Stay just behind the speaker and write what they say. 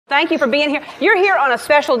Thank you for being here. You're here on a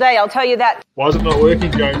special day, I'll tell you that. Why is it not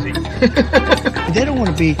working, Jonesy? They don't want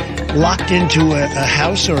to be locked into a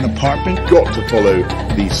house or an apartment. Got to follow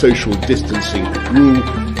the social distancing rule.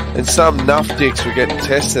 And some nuff dicks were getting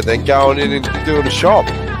tested, then going in and doing a shop.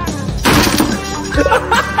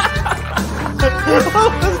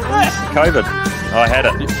 COVID. I had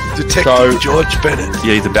it. Detective George Bennett.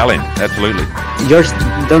 Yeah, he's a bellend. Absolutely. George,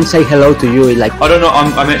 don't say hello to you. Like, I don't know.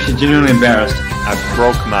 I'm actually genuinely embarrassed. I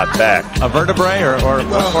broke my back. A vertebrae or a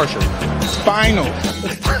portion? Spinal.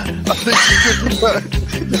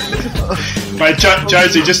 Right,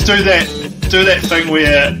 Jonesy, just do that thing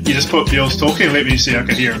where you just put Bewls talking and let me see I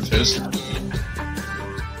can hear him first.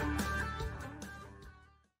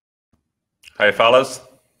 Hey, fellas.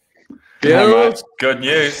 Bewls. Good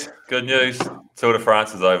news. Good news. Tour de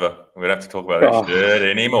France is over. We don't have to talk about that shit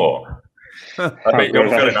anymore. I bet you're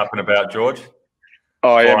feeling up and about, George.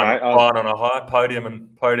 Oh yeah, mate. Flying on a high podium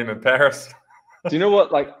in Paris. Do you know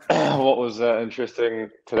what? Like, what was interesting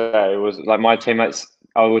today was like my teammates.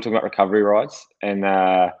 We were talking about recovery rides, and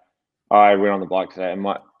I went on the bike today, and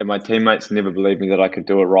my teammates never believed me that I could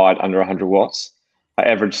do a ride under 100 watts. I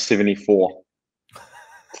averaged 74.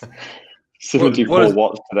 74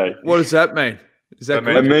 watts today. What does that mean? Is that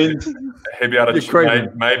it means he'd be able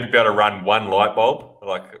to maybe be able to run one light bulb,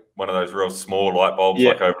 like one of those real small light bulbs,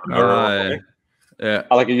 like over the mirror. Yeah.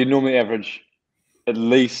 Like you normally average at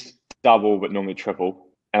least double, but normally triple.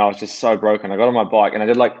 And I was just so broken. I got on my bike and I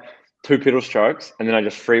did like 2 pedal strokes, and then I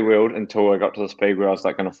just freewheeled until I got to the speed where I was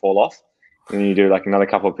like going to fall off. And then you do like another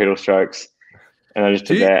couple of pedal strokes, and I just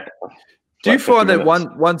did that. Do you find that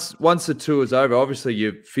once the tour is over, obviously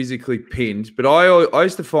you're physically pinned, but I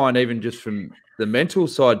used to find even just from the mental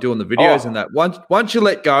side doing the videos and that once you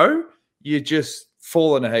let go, you just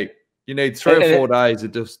fall in a heap. You need 3 or 4 days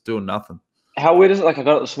of just doing nothing. How weird is it? Like I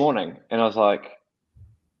got it this morning and I was like,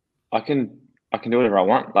 I can do whatever I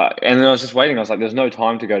want. Like, and then I was just waiting. I was like, there's no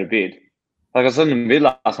time to go to bed. Like I was in bed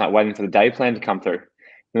last night waiting for the day plan to come through.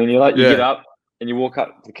 And then you get up and you walk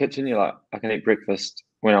up to the kitchen. You're like, I can eat breakfast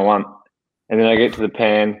when I want. And then I get to the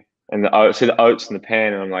pan and see the oats in the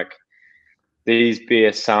pan, and I'm like, these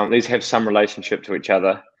have some relationship to each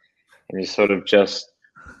other. And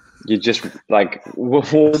you just like,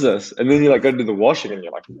 what was this? And then you like go to the washing and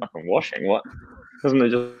you're like, fucking washing, what? Doesn't it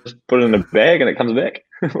just put it in a bag and it comes back?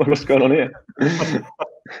 What's going on here?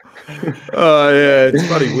 Oh yeah, it's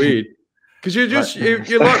bloody weird. Because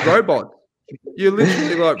you're like robots. You're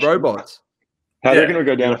literally like robots. How do you reckon it would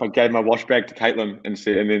go down if I gave my wash bag to Caitlin and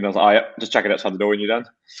then I was like, oh, yeah, just chuck it outside the door when you're done?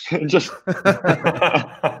 And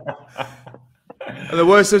the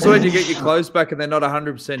worst is when you get your clothes back and they're not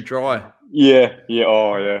 100% dry. Yeah.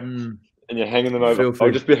 Oh, yeah. And you're hanging them over. I'll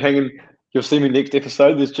just be hanging. You'll see me next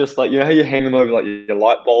episode. There's just like, you know how you hang them over like your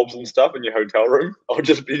light bulbs and stuff in your hotel room? I'll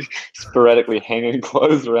just be sporadically hanging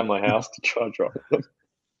clothes around my house to try and dry them.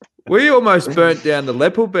 We almost burnt down the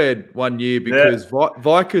Lepel bed one year because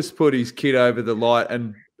Vickers put his kid over the light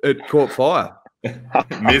and it caught fire.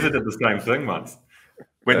 Meza did the same thing once.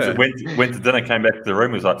 Went to dinner, came back to the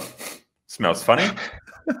room, was like, smells funny.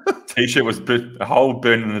 T-shirt was a hole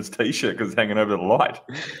burned in his T-shirt because it's hanging over the light.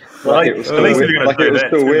 At least you're going to do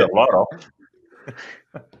that. Turn the light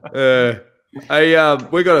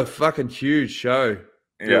off. We got a fucking huge show.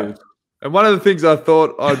 Yeah. And one of the things I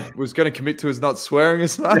thought I was going to commit to is not swearing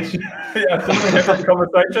as much.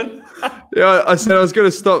 Conversation. Yeah, I said I was going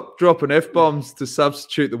to stop dropping F-bombs to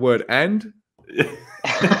substitute the word "and."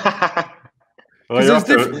 Well, you're off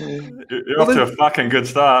to a fucking good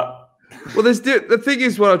start. Well, the thing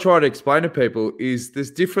is, what I try to explain to people is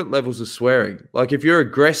there's different levels of swearing. Like if you're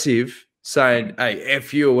aggressive, saying "hey,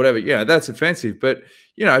 F you" or whatever, that's offensive. But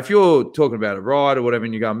if you're talking about a ride or whatever,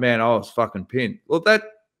 and you're going, "Man, I was fucking pinned," well,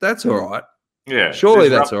 that's all right. Yeah. Surely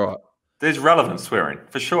that's all right. There's relevant swearing.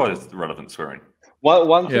 For sure there's relevant swearing.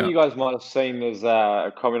 One thing you guys might have seen is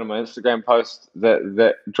a comment on my Instagram post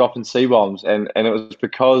that dropping C-bombs, and it was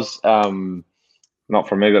because, not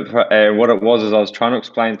from me, but what it was is I was trying to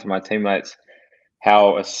explain to my teammates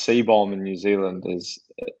how a C-bomb in New Zealand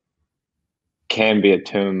can be a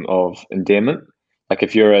term of endearment. Like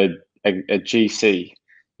if you're a GC,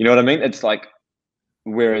 you know what I mean? It's like,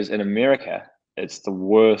 whereas in America, it's the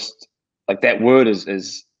worst. Like that word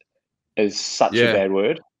is such a bad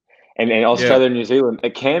word, and in Australia and New Zealand,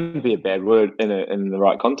 it can be a bad word in the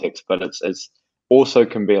right context, but it's also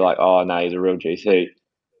can be like, oh no, he's a real GC.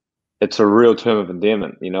 It's a real term of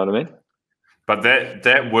endearment. You know what I mean? But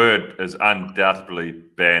that word is undoubtedly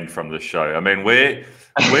banned from the show. I mean, we're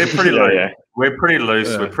pretty loose. We're pretty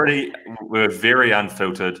loose. We're very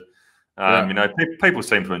unfiltered. People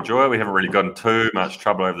seem to enjoy it. We haven't really gotten too much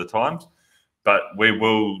trouble over the times. but we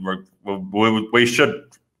will. We should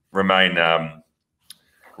remain. Well,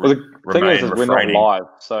 the thing is we're not live,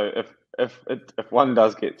 so if one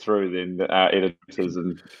does get through, then our editors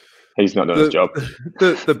and he's not doing his job.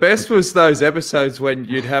 The best was those episodes when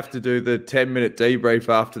you'd have to do the 10-minute debrief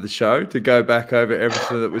after the show to go back over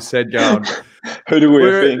everything that was said. Going, who do we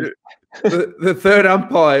offend? The third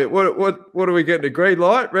umpire. What are we getting? A green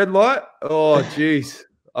light? Red light? Oh, geez.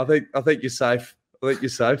 I think you're safe. I think you're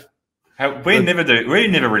safe. We never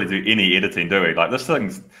really do any editing, do we? Like this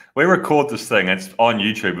thing's, we record this thing, it's on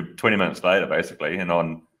YouTube 20 minutes later, basically, and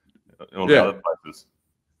on all the other places.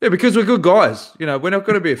 Yeah, because we're good guys. You know, we're not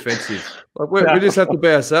going to be offensive. Like we just have to be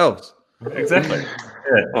ourselves. Exactly.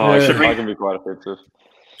 Yeah. Oh, I can be quite offensive.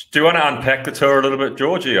 Do you want to unpack the tour a little bit,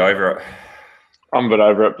 George? Are you over it? I'm a bit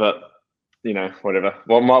over it, but you know, whatever.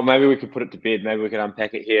 Well, maybe we could put it to bed. Maybe we can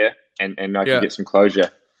unpack it here, and I can get some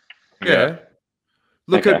closure. Yeah.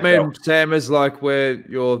 Look at me and Sam as like we're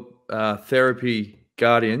your therapy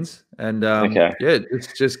guardians, and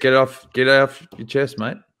just get off your chest,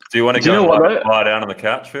 mate. Do you want to lie down on the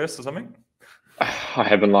couch first or something? I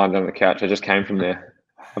haven't lied down on the couch. I just came from there.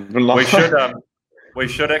 We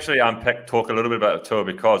should actually talk a little bit about the tour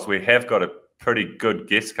because we have got a pretty good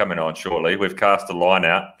guest coming on shortly. We've cast a line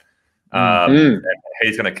out. And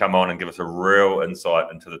he's going to come on and give us a real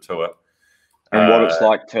insight into the tour. And what it's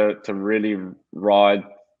like to really ride.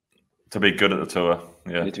 To be good at the tour.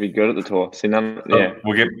 Yeah. To be good at the tour. See,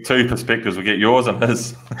 we'll get two perspectives. We'll get yours and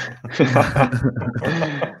his.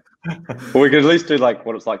 Well, we could at least do like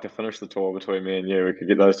what it's like to finish the tour between me and you. We could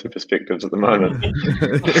get those two perspectives at the moment.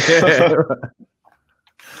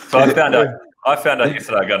 So I found out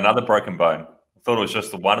yesterday I got another broken bone. I thought it was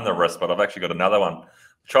just the one in the wrist, but I've actually got another one.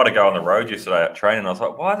 I tried to go on the road yesterday at training. I was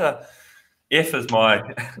like, why the F is my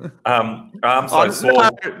arm so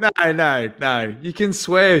sore? No. You can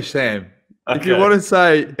swear, Sam. Okay. If you want to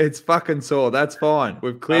say it's fucking sore, that's fine.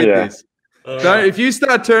 We've cleared this. If you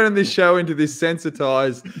start turning this show into this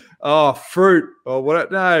sensitized, fruit or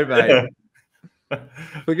what? No, mate.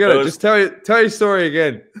 Forget it. Just tell your story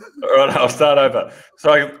again. All right, I'll start over.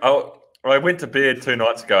 So I went to bed 2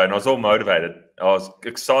 nights ago and I was all motivated. I was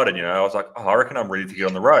excited, you know. I was like, I reckon I'm ready to get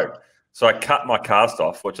on the road. So I cut my cast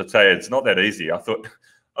off, which I tell you, it's not that easy. I thought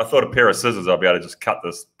a pair of scissors, I'd be able to just cut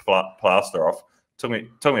this plaster off. Took me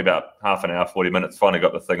about half an hour, 40 minutes. Finally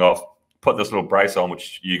got the thing off. Put this little brace on,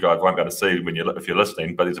 which you guys won't be able to see if you're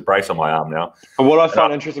listening, but there's a brace on my arm now. And what I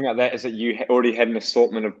find interesting about that is that you already had an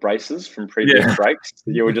assortment of braces from previous breaks.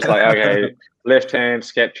 You were just like, okay, left hand,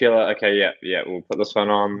 scapula, okay, yeah, we'll put this one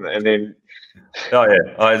on, and then. Oh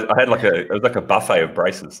yeah, I had it was like a buffet of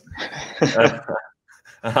braces.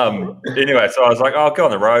 Anyway, so I was like, I'll go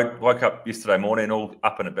on the road. Woke up yesterday morning, all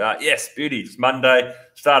up and about. Yes, beauty. It's Monday,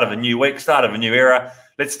 start of a new week, start of a new era.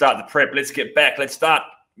 Let's start the prep. Let's get back. Let's start.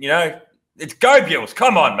 You know, let's go, Bewls.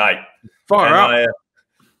 Come on, mate. Fire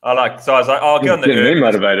up. So I was like, I'll get on the erg.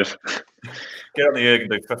 Motivated. Get on the erg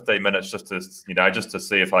and do 15 minutes just to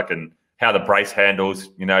see if I can how the brace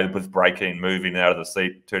handles. You know, with braking, moving out of the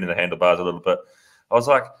seat, turning the handlebars a little bit. I was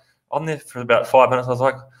like on there for about 5 minutes. I was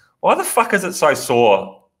like, why the fuck is it so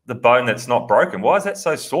sore? The bone that's not broken. Why is that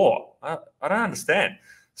so sore? I don't understand.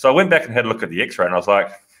 So I went back and had a look at the X-ray, and I was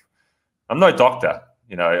like, I'm no doctor.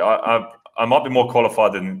 You know, I might be more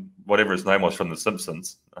qualified than whatever his name was from The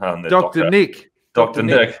Simpsons. Dr. Nick. Dr.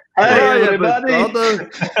 Nick. Hey, everybody.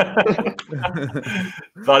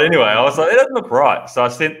 But anyway, I was like, it doesn't look right. So I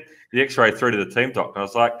sent the X-ray through to the team doc, and I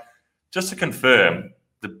was like, just to confirm,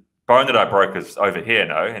 the bone that I broke is over here,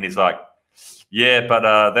 no? And he's like, yeah,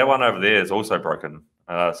 but that one over there is also broken.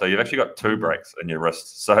 So you've actually got 2 breaks in your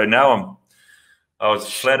wrist. So now I was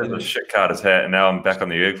flat as a shit Carter's hat, and now I'm back on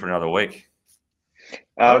the erg for another week.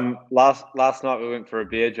 Last night we went for a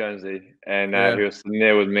beer, Jonesy, and he was sitting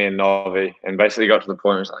there with me and Novi, and basically got to the point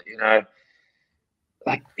where he was like,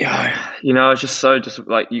 it's just so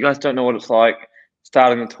like you guys don't know what it's like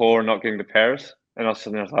starting the tour and not getting to Paris. And I was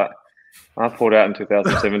sitting there like, I pulled out in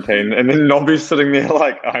 2017, and then Nobby's sitting there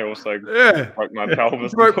like, I also broke my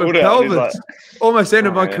pelvis. Broke my pelvis. Like, almost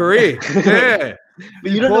ended my career. Yeah.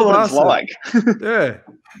 But you don't know what it's like. Yeah.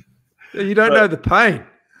 You don't know the pain.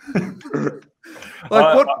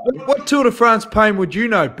 Like what Tour de France pain would you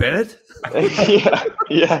know, Bennett?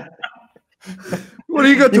 Yeah. What do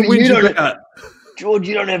you got to whinge about? George,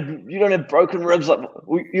 you don't have broken ribs. Like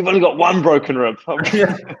you've only got one broken rib.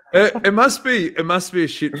 It must be a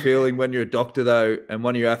shit feeling when you're a doctor though, and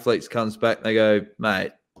one of your athletes comes back and they go,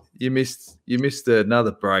 mate, you missed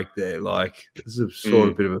another break there. Like this is sort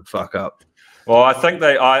of a bit of a fuck up. Well, I think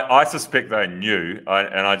I suspect they knew,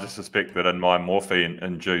 and I just suspect that in my morphine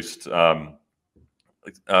induced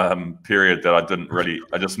period that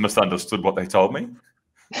I just misunderstood what they told me.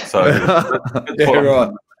 So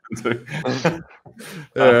right.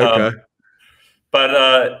 Okay.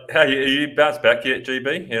 But how you bounced back yet,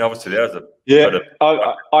 GB? And obviously that was a yeah. bit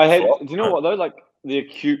of, I had. Do you know what though? Like the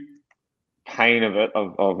acute pain of it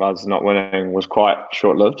of us not winning was quite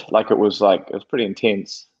short lived. Like it was pretty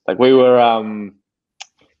intense. Like we were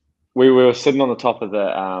sitting on the top of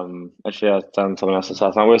the actually I've done something else this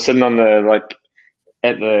last night. We were sitting on the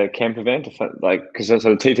at the camper van because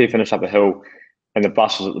so the TT finished up a hill and the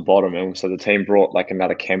bus was at the bottom, and so the team brought like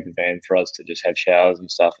another camper van for us to just have showers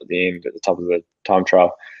and stuff at the end at the top of the time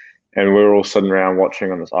trial. And we were all sitting around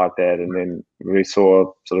watching on this iPad, and then we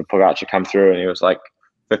saw sort of Pogacar come through, and he was like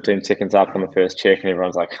 15 seconds up on the first check, and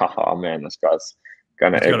everyone's like, oh man, this guy's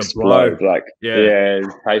gonna explode.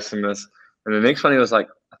 He's pacing this. And the next one he was like,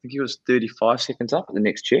 I think he was 35 seconds up at the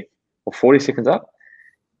next check, or 40 seconds up.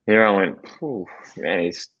 And everyone went, man,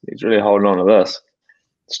 he's really holding on to this.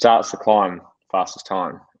 Starts the climb, fastest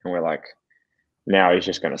time, and we're like, now he's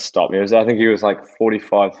just going to stop. I think he was like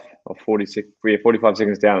 45 or 46, 45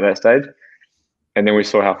 seconds down at that stage, and then we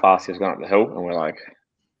saw how fast he was going up the hill, and we're like,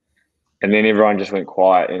 and then everyone just went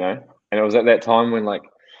quiet, And it was at that time when like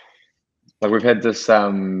we've had this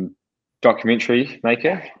documentary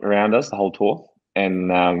maker around us the whole tour,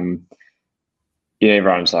 and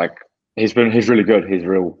everyone's like, he's really good. He's a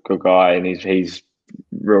real good guy, and he's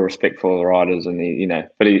real respectful of the riders, and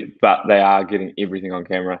but they are getting everything on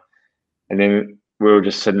camera. And then we were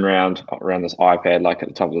just sitting around this iPad, like at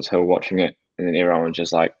the top of this hill, watching it, and then everyone was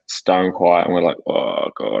just like stone quiet, and we're like,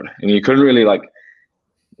 oh god, and you couldn't really like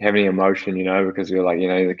have any emotion, because we were like,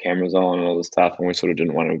 the camera's on and all this stuff, and we sort of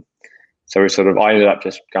didn't want to. So I ended up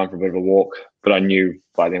just going for a bit of a walk, but I knew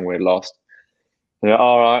by then we'd lost. And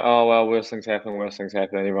all right, oh well, worse things happen.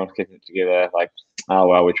 Everyone's keeping it together. Like, oh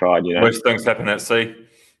well, we tried, Worst things happen at sea.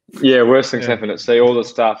 Yeah, worst things happen at sea. All this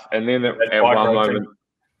stuff, and then at one moment,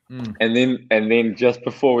 and then just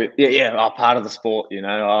before we, part of the sport,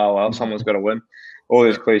 oh well, someone's got to win. All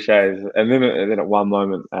these cliches, and then at one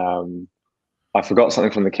moment, I forgot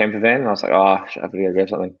something from the camper van, and I was like, oh, I have to go grab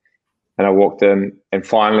something. And I walked in, and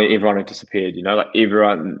finally everyone had disappeared, like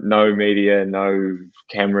everyone, no media, no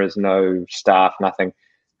cameras, no staff, nothing.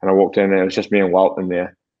 And I walked in, and it was just me and Walt in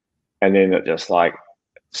there. And then it just like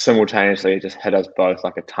simultaneously it just hit us both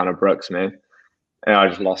like a ton of bricks, man. And I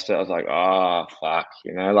just lost it. I was like, oh, fuck,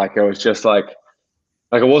 like it was just like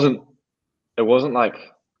it wasn't like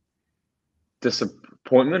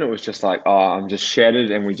disappointment. It was just like, oh, I'm just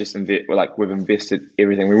shattered, and we've invested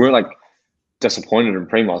everything. We weren't like disappointed in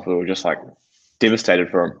Primoz, we were just like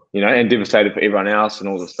devastated for him, and devastated for everyone else and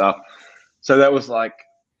all this stuff. So that was like,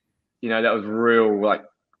 that was real like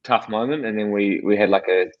tough moment. And then we had like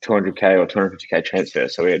a 200k or 250k transfer,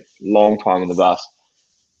 so we had long time on the bus,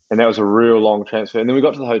 and that was a real long transfer. And then we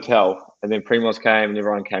got to the hotel, and then Primoz came, and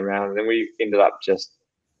everyone came around, and then we ended up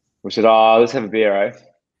we said, oh, let's have a beer, eh?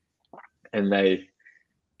 And they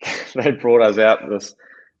brought us out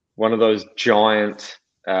one of those giant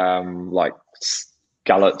like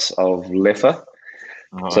gullets of Leffe.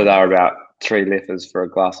 So they were about 3 Leffes for a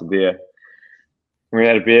glass of beer. We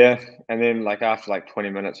had a beer, and then like after like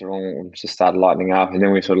 20 minutes, everyone just started lightening up, and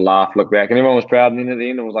then we sort of laughed, looked back, and everyone was proud. And then at the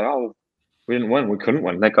end, it was like, oh, we didn't win. We couldn't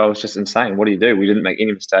win. That guy was just insane. What do you do? We didn't make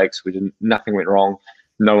any mistakes. Nothing went wrong.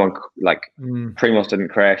 No one Primoz didn't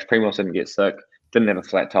crash. Primoz didn't get sick. Didn't have a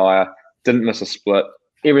flat tire. Didn't miss a split.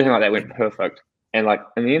 Everything like that went perfect. And like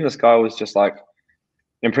in the end, this guy was just like,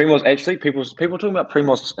 and Primoz actually, people talking about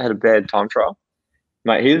Primoz had a bad time trial.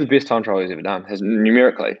 Mate, he's the best time trial he's ever done.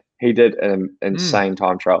 Numerically, he did an insane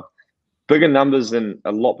time trial. Bigger numbers a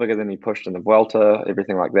lot bigger than he pushed in the Vuelta,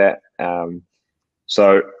 everything like that.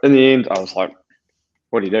 So in the end, I was like,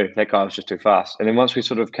 what do you do? That guy was just too fast. And then once we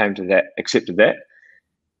sort of came to that, accepted that,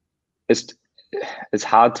 it's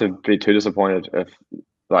hard to be too disappointed if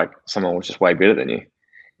like someone was just way better than you.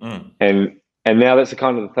 And now that's the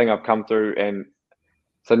kind of the thing I've come through. And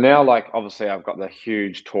so now, like, obviously I've got the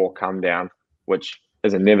huge tour come down, which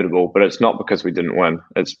is inevitable, but it's not because we didn't win.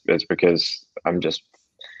 It's because I'm just,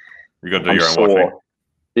 you got to do your own washing.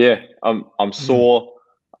 Yeah, I'm sore.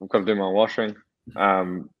 I've got to do my washing.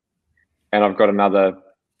 And I've got another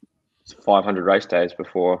 500 race days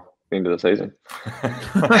before the end of the season.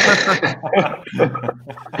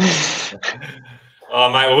 Oh,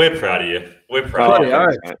 mate, well, we're proud of you. We're proud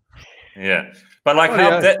of you. Yeah. But like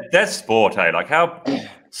that's sport, hey? Like how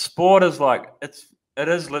sport is like, it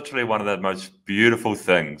is literally one of the most beautiful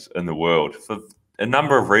things in the world for a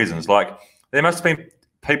number of reasons. Like there must have been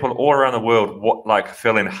people all around the world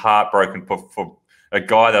feeling heartbroken for a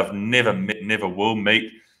guy they've never met, never will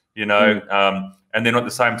meet, and then at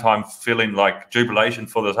the same time feeling like jubilation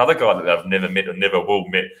for this other guy that they've never met or never will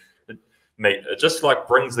meet. It just like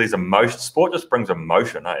brings these emotions. Sport just brings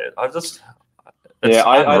emotion. Eh? I had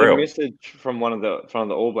a message from one of the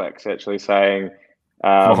All Blacks actually saying,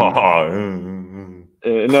 no, but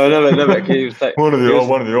he was like, one of the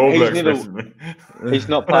All Blacks. He's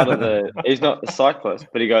not part of the. He's not a cyclist,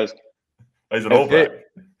 but he goes, he's an All Black.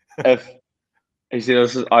 If he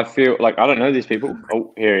said, I feel like I don't know these people.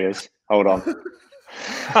 Oh, here he is. Hold on.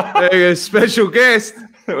 There you go, special guest.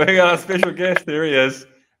 We got a special guest. There he is.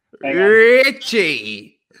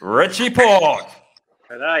 Richie Porte.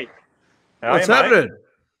 G'day. What's happening?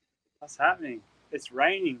 What's happening? It's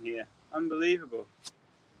raining here. Unbelievable.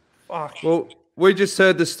 Fuck. Well, we just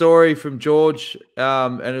heard the story from George,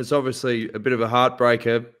 and it's obviously a bit of a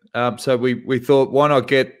heartbreaker. So we thought, why not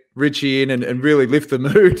get Richie in and really lift the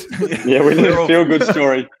mood? Yeah, we need a feel-good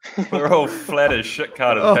story. We're all flat as shit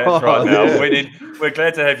carded pants right now. Yeah. We're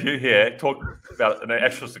glad to have you here. Talk about an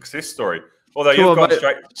actual success story. Although you've gone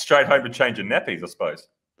straight home to change your nappies, I suppose.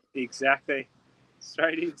 Exactly.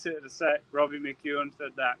 Straight into it. So Robbie McEwen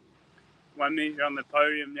said that 1 minute you're on the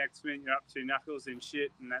podium, next minute you're up to knuckles in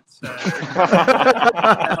shit, and that's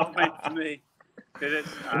meant for me. But it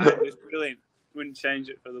was brilliant. Wouldn't change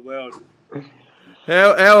it for the world.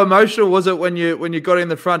 How emotional was it when you got in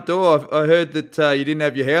the front door? I heard that you didn't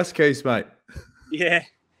have your house keys, mate. Yeah,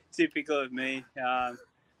 typical of me.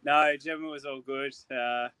 No, Gemma was all good.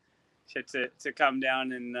 She had to come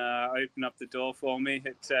down and open up the door for me.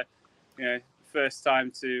 It's first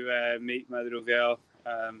time to meet my little girl.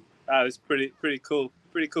 It was pretty cool.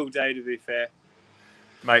 Pretty cool day, to be fair.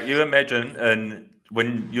 Mate, you imagine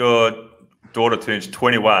when your daughter turns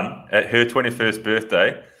 21 at her 21st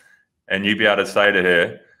birthday, and you be able to say to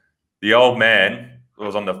her, the old man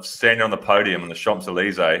was standing on the podium on the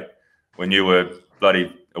Champs-Elysees when you were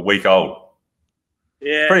bloody a week old.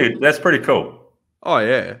 Yeah, that's pretty cool. Oh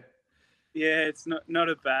yeah. Yeah, it's not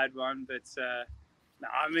a bad one, but no,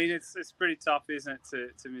 I mean it's pretty tough, isn't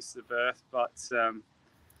it, to miss the birth? But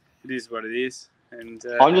it is what it is. And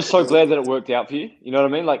I'm just so glad that it worked out for you. You know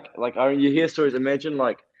what I mean? Like you hear stories. Imagine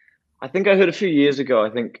I think I heard a few years ago. I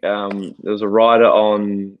think there was a rider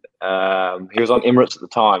on. He was on Emirates at the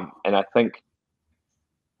time, and I think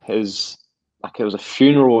it was a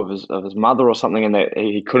funeral of his mother or something, and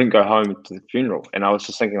he couldn't go home to the funeral. And I was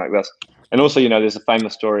just thinking like this. And also, there's a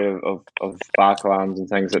famous story of Barclans and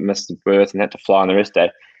things that missed the birth and had to fly on the rest day.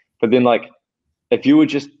 But then, if you were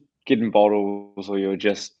just getting bottles or you were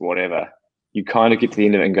just whatever, you kind of get to the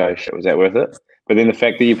end of it and go, shit, was that worth it? But then the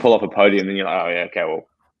fact that you pull off a podium and you're like, oh, yeah, okay, well,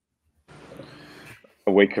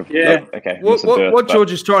 a week of... Yeah. Okay. What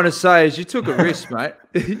George is trying to say is you took a risk, mate.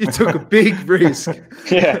 You took a big risk.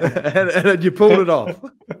 Yeah. and you pulled it off.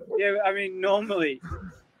 Yeah, I mean, normally...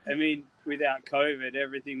 without COVID,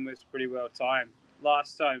 everything was pretty well timed.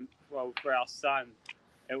 Last time, for our son,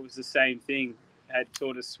 it was the same thing. I had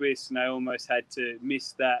Tour de Suisse, and I almost had to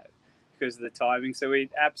miss that because of the timing. So we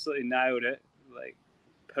absolutely nailed it,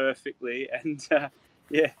 perfectly. And,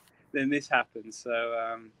 then this happened.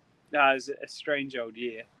 So, it was a strange old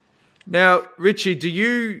year. Now, Richie, do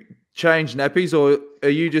you change nappies, or are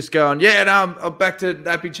you just going, I'm back to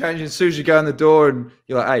nappy changing as soon as you go in the door and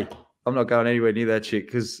you're like, hey, I'm not going anywhere near that shit?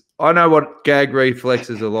 Because I know what gag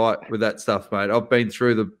reflexes are like with that stuff, mate. I've been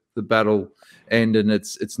through the battle end, and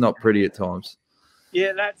it's not pretty at times.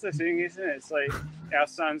 Yeah, that's the thing, isn't it? It's like our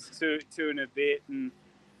son's two and a bit,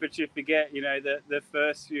 but you forget, the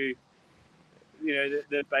first few,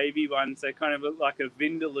 the baby ones, they kind of look like a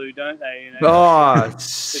Vindaloo, don't they? Oh,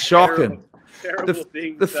 it's shocking. Terrible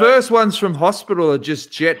thing. The first ones from hospital are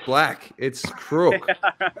just jet black. It's crook.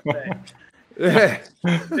 Yeah.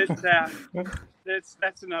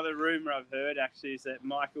 That's another rumor I've heard, actually, is that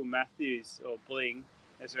Michael Matthews, or Bling,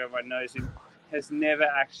 as everyone knows him, has never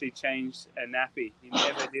actually changed a nappy. He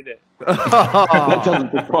never did it. That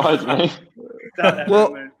doesn't surprise me.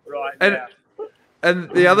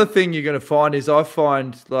 And the other thing you're going to find is I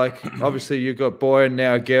find, obviously you've got boy and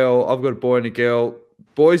now a girl. I've got a boy and a girl.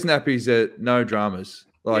 Boys' nappies are no dramas.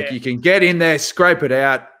 You can get in there, scrape it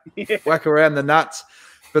out, whack around the nuts.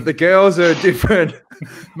 But the girls are different,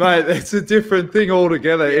 mate. It's a different thing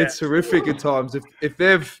altogether. Yeah. It's horrific at times. If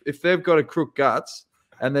they've got a crook guts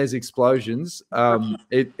and there's explosions,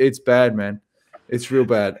 it's bad, man. It's real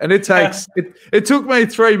bad. And it takes it took me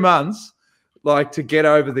 3 months, to get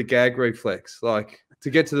over the gag reflex, to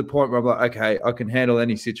get to the point where I'm like, okay, I can handle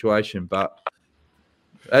any situation, but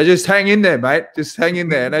just hang in there, mate. Just hang in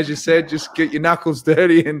there. And as you said, just get your knuckles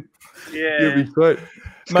dirty and you'll be sweet.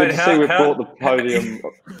 It's good to see we brought the podium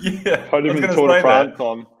in Tour de France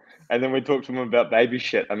on, and then we talked to him about baby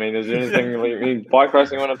shit. I mean, is there anything bike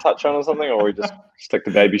racing you want to touch on or something, or we just stick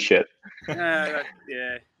to baby shit? Yeah,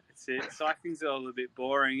 that's it. Cycling's all a bit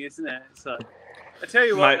boring, isn't it? So I tell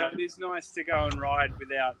you what, it is nice to go and ride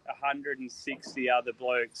without 160 other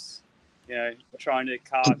blokes, trying to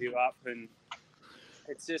carve you up, and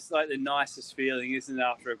it's just like the nicest feeling, isn't it,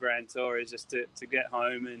 after a Grand Tour, is just to get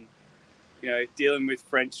home and dealing with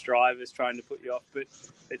French drivers trying to put you off, but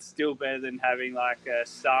it's still better than having like a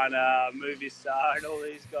Sana, Movie Star, and all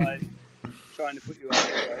these guys trying to put you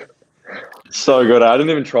off. So good. I didn't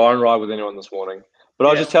even try and ride with anyone this morning, but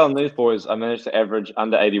I was just telling these boys I managed to average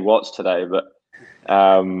under 80 watts today, but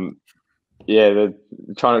they're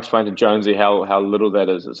trying to explain to Jonesy how little that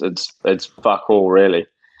is. It's fuck all, really.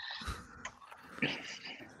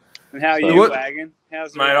 And how are you, Wagon?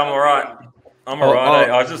 How's mate? I'm all right. I'm all right.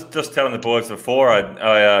 I was just telling the boys before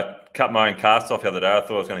I cut my own cast off the other day. I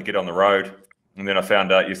thought I was going to get on the road, and then I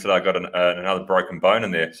found out yesterday I got another broken bone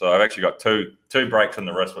in there. So I've actually got two breaks in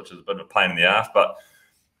the wrist, which is a bit of a pain in the ass. But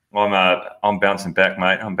I'm bouncing back,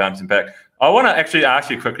 mate. I'm bouncing back. I want to actually ask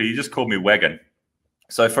you quickly. You just called me Wagon.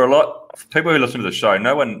 So for people who listen to the show,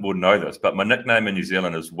 no one will know this, but my nickname in New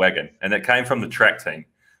Zealand is Wagon, and it came from the track team.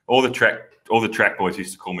 All the track boys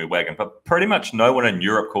used to call me Wagon, but pretty much no one in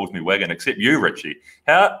Europe calls me Wagon except you, Richie.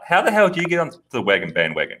 How the hell do you get onto the Wagon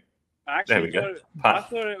bandwagon? I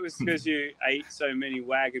thought it was because you ate so many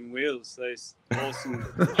wagon wheels, those awesome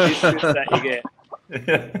biscuits that you get.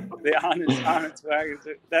 The Arnott's wagons.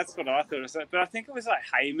 That's what I thought it was. But I think it was like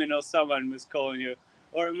Heyman or someone was calling you,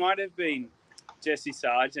 or it might have been Jesse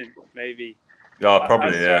Sargent, maybe. Oh,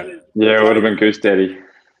 probably, yeah. It would have been Goose Daddy.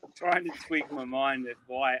 Trying to tweak my mind of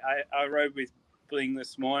why. I rode with Bling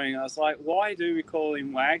this morning. I was like, why do we call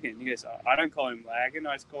him Wagon? He goes, I don't call him Wagon.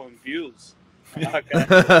 I just call him Bewls.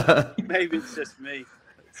 Okay. Maybe it's just me.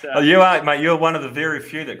 So, you are, mate. You're one of the very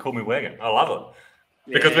few that call me Wagon. I love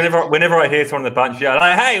it. Because whenever I hear someone in the bunch yell,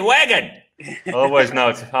 like, hey, Wagon! I always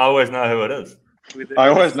know who it is. I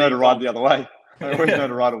always know to ride the other way. I always know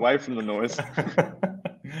to ride away from the noise.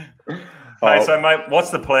 Hey, so, mate,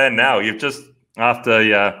 what's the plan now? You've just, after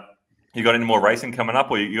you got any more racing coming up,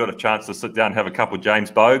 or you got a chance to sit down and have a couple of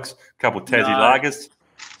James Bogues, a couple of Tassie Lagers?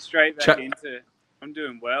 Straight back into I'm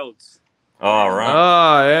doing Welds. Oh, right.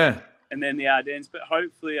 Oh, yeah. And then the Ardennes, but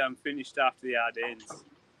hopefully I'm finished after the Ardennes.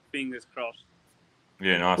 Fingers crossed.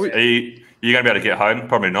 Yeah, nice. Are you going to be able to get home?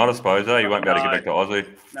 Probably not, I suppose. You won't be able to get back to Aussie.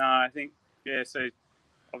 No, I think, so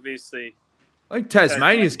obviously. I think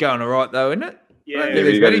Tasmania's going all right, though, isn't it? Yeah.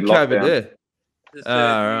 There's any COVID there. This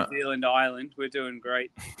New Zealand island, we're doing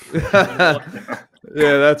great. Yeah,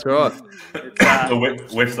 that's right.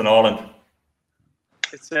 It's Western Island.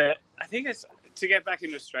 I think it's to get back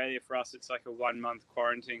into Australia for us. It's like a 1 month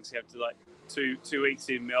quarantine. So you have to like two weeks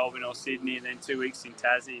in Melbourne or Sydney, and then 2 weeks in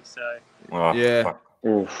Tassie. So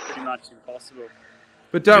pretty much impossible.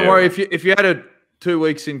 But don't worry, if you had a 2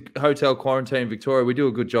 weeks in hotel quarantine in Victoria, we do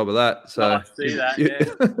a good job of that. So I see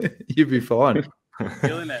that. You'd be fine.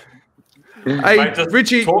 Feeling it. Hey, Mate,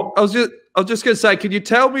 Richie, I was just going to say, could you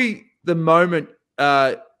tell me the moment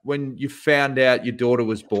when you found out your daughter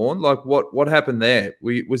was born? Like, what happened there?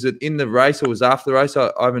 Was it in the race or was it after the race?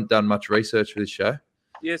 I haven't done much research for this show.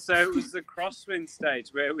 Yeah, so it was the crosswind stage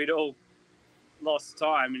where we'd all lost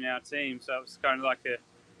time in our team. So it was kind of like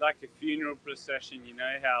a funeral procession, you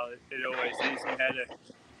know how it always is. We had a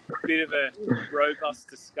bit of a robust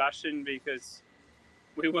discussion because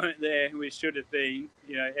we weren't there. We should have been.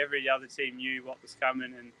 You know, every other team knew what was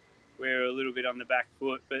coming, and we were a little bit on the back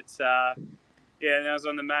foot. But and I was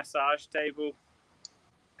on the massage table,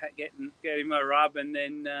 getting my rub, and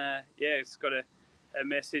then it's got a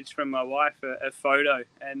message from my wife, a photo,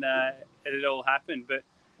 and it had all happened. But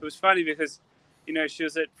it was funny because, you know, she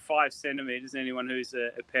was at 5 centimeters. Anyone who's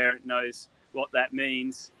a parent knows what that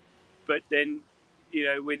means. But then, you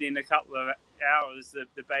know, within a couple of hours,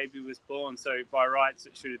 the baby was born. So by rights,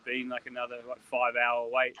 it should have been like another 5 hour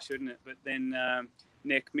wait, shouldn't it? But then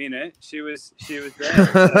next minute, she was there.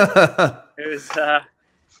 So it was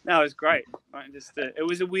it was great. It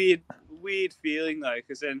was a weird feeling though,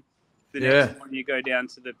 because then the next morning you go down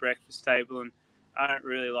to the breakfast table, and I don't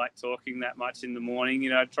really like talking that much in the morning. You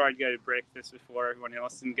know, I tried to go to breakfast before everyone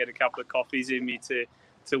else and get a couple of coffees in me to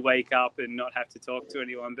wake up and not have to talk to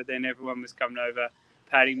anyone. But then everyone was coming over,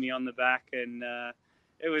 patting me on the back, and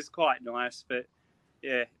it was quite nice. But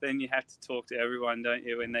yeah, then you have to talk to everyone, don't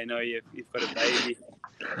you, when they know you've got a baby.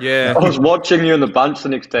 Yeah. I was watching you in the bunch the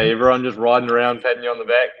next day, everyone just riding around, patting you on the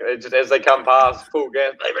back, just as they come past, full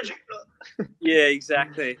gas. Yeah,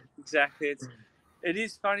 exactly. It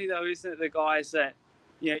is funny though, isn't it? The guys that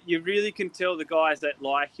yeah, you really can tell the guys that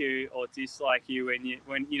like you or dislike you when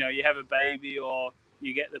you have a baby or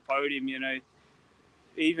you get the podium.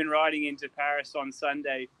 Even riding into Paris on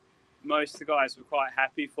Sunday, most of the guys were quite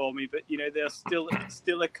happy for me, but there's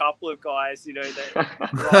still a couple of guys that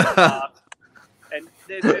ride past. And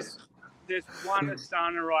there's one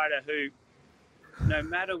Astana rider who, no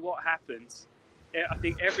matter what happens, I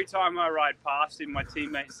think every time I ride past him, my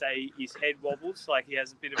teammates say his head wobbles, like he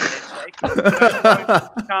has a bit of a head shake. I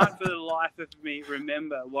can't for the life of me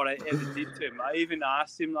remember what I ever did to him. I even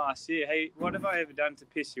asked him last year, hey, what have I ever done to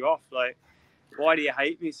piss you off? Like, why do you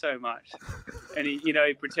hate me so much? And he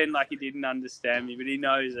pretend like he didn't understand me, but he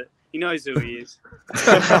knows it. He knows who he is.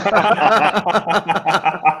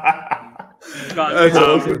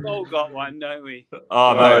 We've all got one, don't we?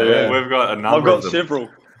 Oh, no, yeah. We've got a number. I've got several.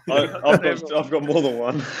 I've got more than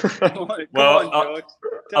one. Well,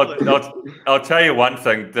 I'll tell you one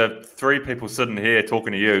thing. The three people sitting here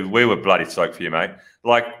talking to you, we were bloody stoked for you, mate.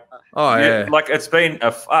 Like, like it's been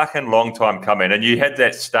a fucking long time coming, and you had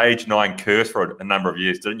that stage 9 curse for a number of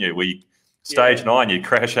years, didn't you? Stage 9, you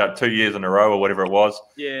crash out 2 years in a row or whatever it was.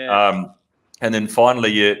 Yeah. And then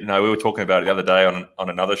finally, we were talking about it the other day on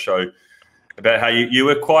another show about how you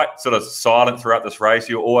were quite sort of silent throughout this race.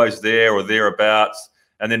 You were always there or thereabouts.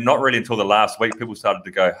 And then not really until the last week, people started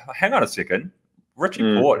to go, hang on a second, Richie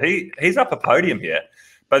Porte, he's up a podium here.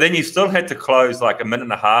 But then you still had to close like a minute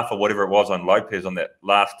and a half or whatever it was on Lopez on that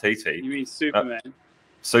last TT. You mean Superman?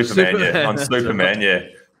 Superman, yeah. On Superman, yeah.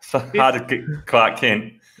 Hard to get Clark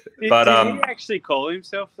Kent. Did he actually call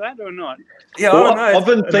himself that or not? Yeah, well, I don't know. I've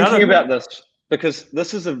been thinking about this because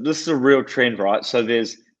this is a real trend, right? So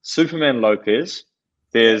there's Superman Lopez,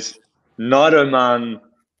 there's Nidoman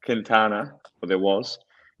Quintana, or there was.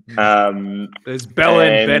 There's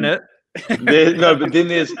Belen Bennett. But then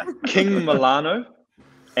there's King Milano,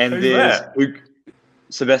 and there's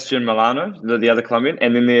Sebastian Milano, the other Colombian,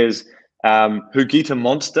 and then there's Hugita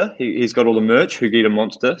Monster. He's got all the merch, Hugita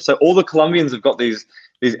Monster. So all the Colombians have got these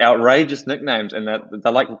outrageous nicknames, and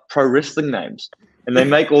they're like pro wrestling names, and they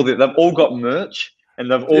make they've all got merch,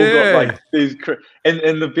 and they've all got like these.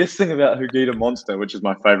 And the best thing about Hugita Monster, which is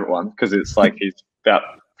my favorite one, because it's like he's about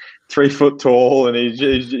 3 foot tall, and he's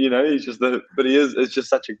just it's just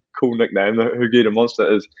such a cool nickname. The Hugita Monster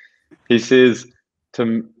is. He says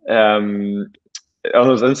to on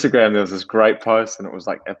his Instagram, there was this great post, and it was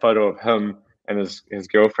like a photo of him and his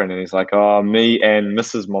girlfriend, and he's like, "Oh, me and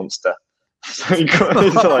Mrs. Monster." So he's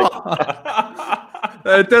like,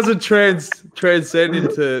 it doesn't transcend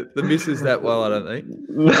into the missus that well, I don't think.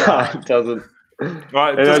 No, it doesn't.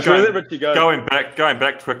 Right, just going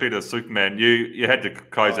back quickly to Superman. You had to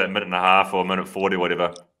close that minute and a half or minute 40,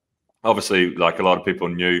 whatever. Obviously, like a lot of people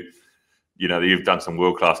knew, you've done some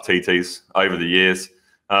world class TTs over the years,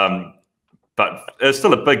 but there's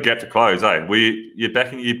still a big gap to close. Were you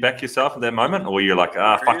back yourself at that moment, or were you like,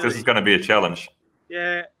 fuck, this is going to be a challenge?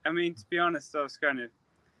 Yeah, I mean, to be honest, I was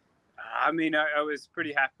I was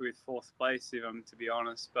pretty happy with 4th place, if I'm to be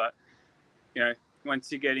honest. But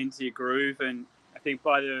once you get into your groove, and I think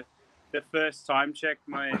by the first time check,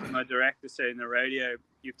 my director said in the radio,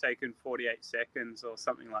 you've taken 48 seconds or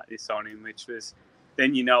something like this on him, which was,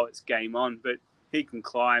 then it's game on. But he can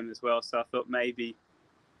climb as well, so I thought maybe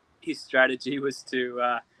his strategy was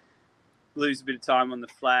to lose a bit of time on the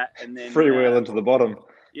flat and then freewheel into the bottom.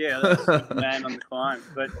 Yeah, that's the man on the climb,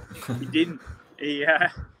 but he didn't. The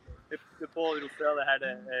poor little fella had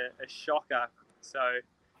a shocker. So,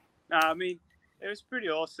 I mean, it was pretty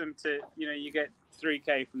awesome to, you get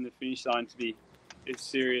 3K from the finish line to be as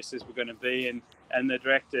serious as we're going to be. And the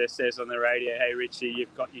director says on the radio, hey, Richie,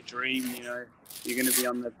 you've got your dream, you're going to be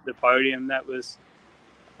on the podium. That was,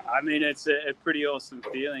 it's a pretty awesome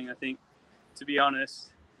feeling. I think, to be honest,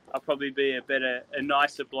 I'll probably be a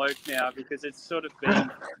nicer bloke now, because it's sort of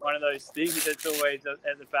been one of those things that's always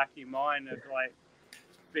at the back of your mind of like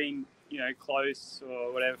being, close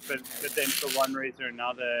or whatever, but then for one reason or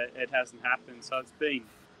another, it hasn't happened. So it's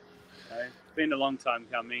been a long time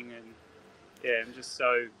coming, and yeah, I'm just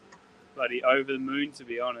so bloody over the moon, to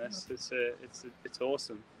be honest. It's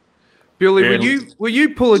awesome. Billy, were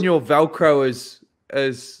you pulling your Velcro as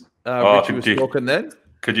Richie was talking then?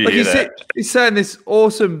 Could you hear that? He's saying this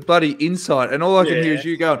awesome bloody insight, and all I can hear is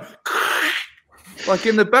you going like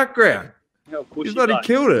in the background. He's bloody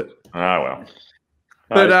killed it. Oh well.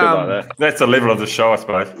 But that's the level of the show, I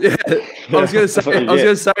suppose. Yeah, I was going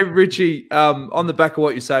to say, Richie, on the back of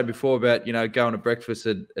what you said before about going to breakfast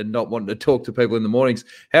and not wanting to talk to people in the mornings.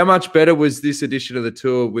 How much better was this edition of the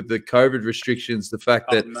tour with the COVID restrictions? The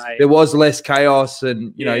fact that there was less chaos,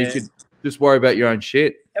 and you could just worry about your own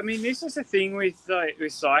shit. I mean, this is the thing with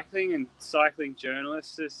cycling and cycling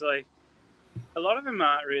journalists. Is like a lot of them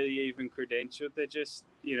aren't really even credentialed. They're just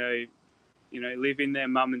live in their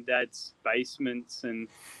mum and dad's basements and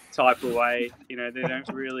type of way. They don't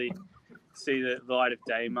really see the light of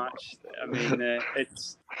day much. I mean,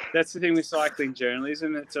 that's the thing with cycling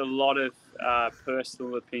journalism. It's a lot of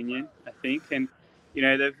personal opinion, I think, and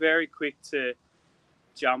they're very quick to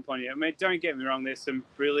jump on you. I mean, don't get me wrong. There's some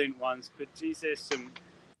brilliant ones, but geez, there's some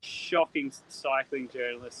shocking cycling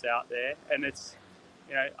journalists out there, and it's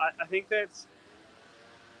I think that's,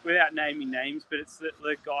 without naming names, but it's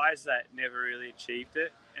the guys that never really achieved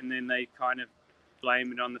it, and then they kind of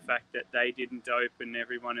blame it on the fact that they didn't dope and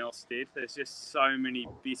everyone else did. There's just so many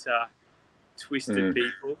bitter, twisted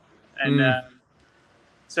people, and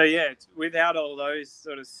so yeah, without all those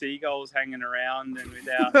sort of seagulls hanging around, and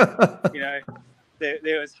without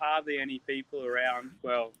there was hardly any people around.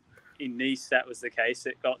 Well, in Nice, that was the case.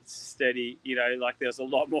 It got steady, like there was a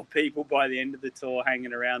lot more people by the end of the tour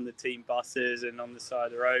hanging around the team buses and on the side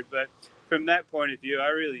of the road. But from that point of view, I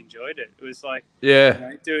really enjoyed it. It was like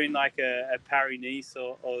doing like a Paris-Nice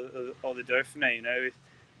or the Dauphiné, with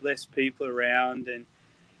less people around. And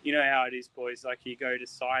you know how it is, boys. Like you go to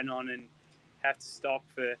sign on and have to stop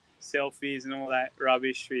for selfies and all that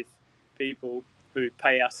rubbish with people who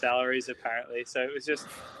pay our salaries, apparently. So it was just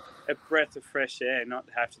a breath of fresh air not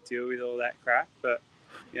to have to deal with all that crap. But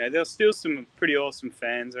there's still some pretty awesome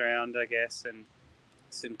fans around, I guess, and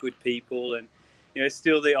some good people, and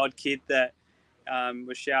still the odd kid that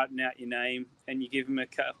was shouting out your name, and you give them a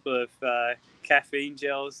couple of caffeine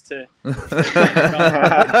gels to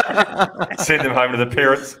send them home to the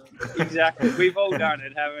parents. Exactly, we've all done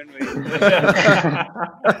it, haven't we?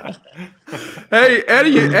 Hey,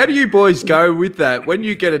 how do you boys go with that when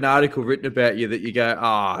you get an article written about you that you go,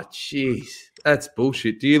 oh, jeez, that's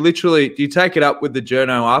bullshit? Do you take it up with the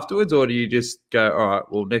journo afterwards, or do you just go, all right,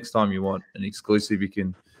 well, next time you want an exclusive, you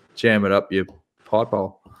can jam it up your pipe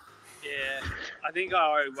hole? Yeah, I think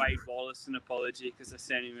I owe Wade Wallace an apology because I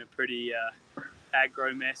sent him a pretty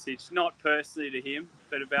aggro message, not personally to him,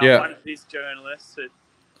 but about one of his journalists.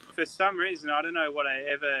 For some reason, I don't know what I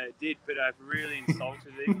ever did, but I've really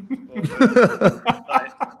insulted him.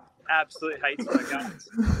 Like, absolutely hates my guts.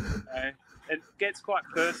 It gets quite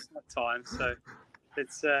personal at times, so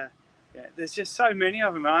it's there's just so many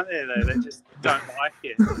of them, aren't there? Though that just don't like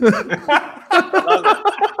it. Love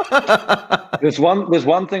it. There's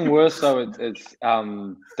one thing worse though. It's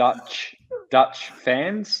Dutch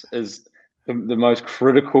fans is the most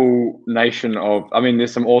critical nation of. I mean,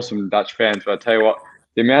 there's some awesome Dutch fans, but I tell you what.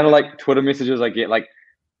 The amount of like Twitter messages I get, like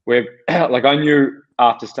where like I knew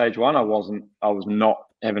after stage one I was not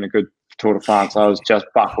having a good Tour de France. I was just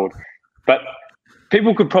buckled. But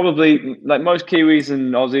people could probably, like most Kiwis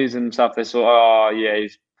and Aussies and stuff, they saw, oh yeah,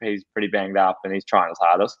 he's pretty banged up and he's trying his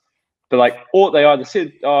hardest. But like, or they either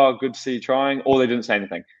said, oh, good to see you trying, or they didn't say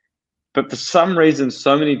anything. But for some reason,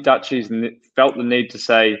 so many Dutchies felt the need to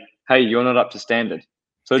say, hey, you're not up to standard.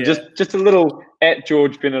 So just a little at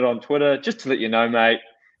George Bennett on Twitter, just to let you know, mate,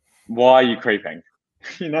 why are you creeping?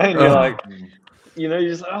 And you're like, you're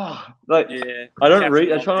just I don't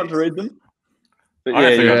read. I try not to read them. But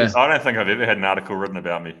I don't think I've ever had an article written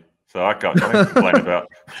about me, so I can't complain about.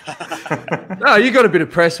 No, you got a bit of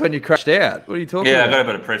press when you crashed out. What are you talking about? Yeah, I got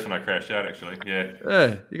a bit of press when I crashed out, actually.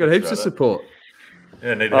 Yeah, you got heaps of support.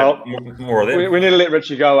 Yeah, need to have more of them. We need to let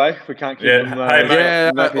Richie go, eh? We can't keep him.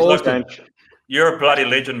 Hey, mate, awesome. You're a bloody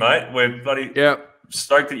legend, mate. We're bloody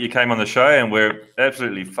stoked that you came on the show, and we're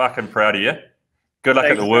absolutely fucking proud of you. Good luck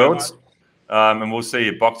at the Worlds, and we'll see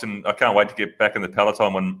you boxing. I can't wait to get back in the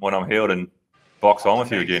peloton when I'm healed and box on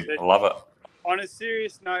with you again. I love it. On a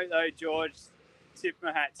serious note, though, George, tip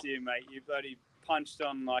my hat to you, mate. You bloody punched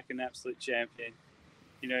on like an absolute champion.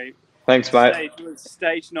 Thanks, mate.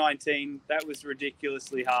 Stage 19, that was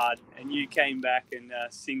ridiculously hard, and you came back and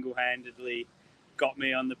single-handedly got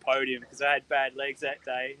me on the podium because I had bad legs that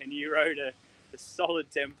day, and you rode a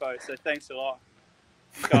solid tempo. So thanks a lot.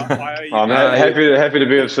 I'm happy to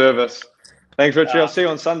be of service. Thanks, Richie. I'll see you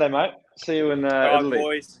on Sunday, mate. See you in Italy.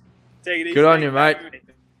 Boys. Take it easy. Good on you, mate.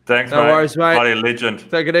 Thanks, no mate. worries, mate. Bloody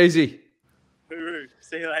legend. Take it easy. Hooroo.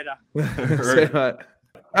 See you later. See you, mate.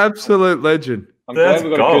 Absolute legend. That's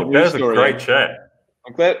gold. That's a great chat.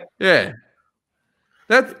 I'm glad. Yeah.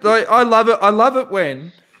 That's like, I love it. I love it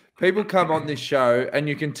when people come on this show and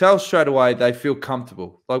you can tell straight away they feel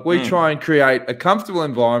comfortable. Like we try and create a comfortable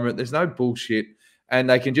environment. There's no bullshit, and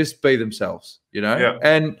they can just be themselves, Yeah.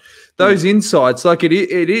 And those insights, like it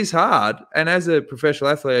is hard. And as a professional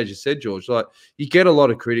athlete, as you said, George, like you get a lot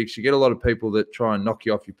of critics, you get a lot of people that try and knock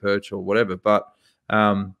you off your perch or whatever. But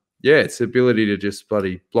it's the ability to just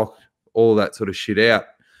bloody block all that sort of shit out.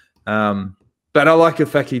 But I like the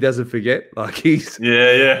fact he doesn't forget. Like he's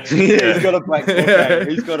yeah, he's got a black book. Eh?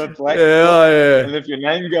 He's got a black book. And if your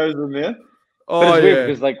name goes in there, but it's weird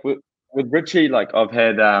because like with Richie, like I've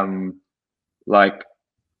had like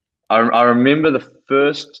I remember the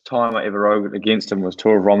first time I ever rode against him was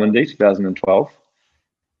Tour of Romandy 2012.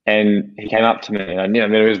 And he came up to me, and I knew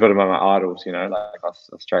he was one of my idols, you know, like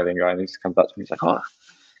Australian guy. And he just comes up to me, he's like, "Oh,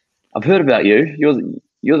 I've heard about you.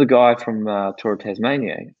 You're the guy from Tour of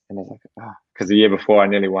Tasmania." And I was like, "Oh," because the year before I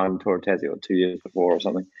nearly won Tour of Tassie, or 2 years before or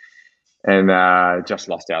something, and just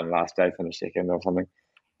lost out on the last day, finished second or something.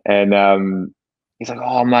 And he's like,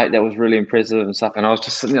 "Oh, mate, that was really impressive and stuff." And I was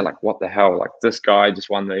just sitting there like, "What the hell? Like this guy just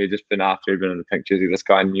won. He'd just been after, he'd been in the pink jersey. This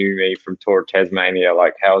guy knew me from Tour of Tasmania.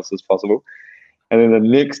 Like, how is this possible?" And then the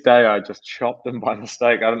next day, I just chopped him by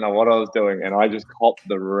mistake. I don't know what I was doing, and I just copped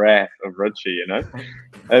the wrath of Richie, you know.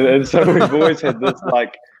 And so we've always had this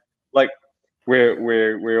like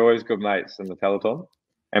we're always good mates in the peloton,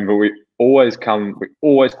 but we always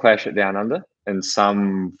clash it down under in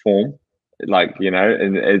some form, like, you know.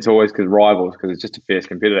 And it's always because rivals, because it's just a fierce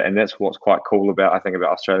competitor, and that's what's quite cool about, I think,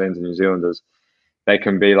 about Australians and New Zealanders. They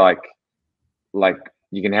can be like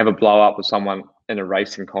you can have a blow up with someone in a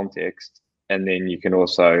racing context. And then you can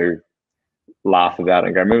also laugh about it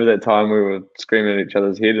and go, "Remember that time we were screaming at each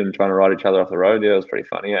other's head and trying to ride each other off the road? Yeah, it was pretty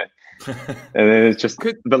funny, eh?" And then it's just,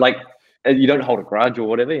 but like, you don't hold a grudge or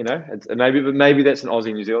whatever, you know. Maybe that's an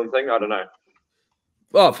Aussie New Zealand thing. I don't know.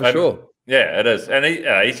 Oh, for sure. Yeah, it is. And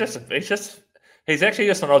he's actually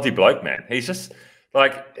just an Aussie bloke, man. He's just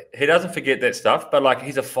like, he doesn't forget that stuff, but like,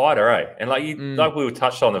 he's a fighter, eh? And like like we were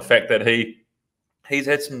touched on the fact that he's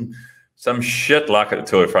had some shit luck at the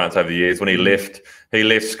Tour de France over the years. When he left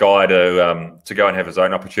Sky to go and have his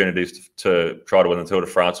own opportunities to try to win the Tour de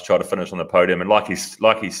France, to try to finish on the podium. And like he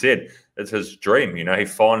said, it's his dream. You know, he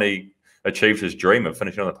finally achieved his dream of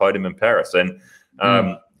finishing on the podium in Paris. And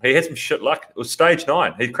he had some shit luck. It was stage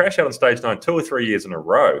 9. He crashed out on stage 9 2 or 3 years in a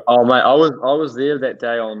row. Oh mate, I was there that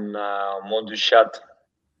day on Mont du Chat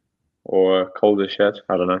or Col du Chat.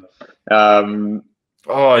 I don't know.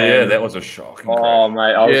 Oh yeah, that was a shock. Oh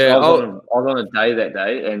mate, I was on a day that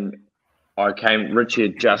day, and Richie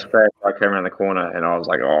had just crashed. I came around the corner, and I was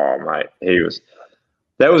like, "Oh mate,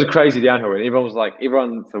 that was a crazy downhill." And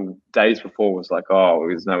everyone for days before was like, "Oh,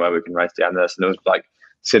 there's no way we can race down this," and it was like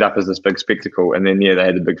set up as this big spectacle. And then they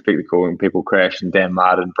had the big spectacle, and people crashed, and Dan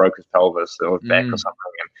Martin broke his pelvis or back or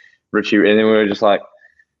something, and Richie, and then we were just like,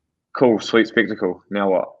 "Cool, sweet spectacle. Now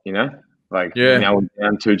what?" You know, like now we're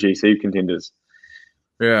down 2 GC contenders.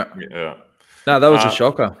 Yeah. No, that was a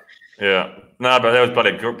shocker. Yeah. No, but that was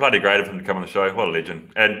bloody great of him to come on the show. What a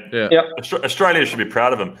legend. And Australia should be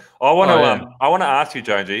proud of him. I want to ask you,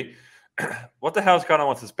 Jonesy, what the hell's going on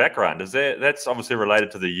with his background? That's obviously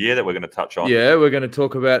related to the year that we're going to touch on. Yeah, we're going to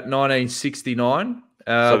talk about 1969.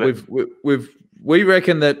 We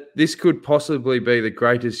reckon that this could possibly be the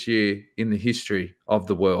greatest year in the history of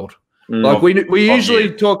the world. Like we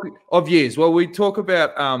usually talk of years. Well, we talk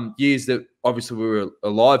about years that obviously we were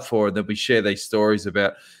alive for, and then we share these stories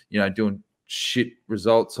about, you know, doing shit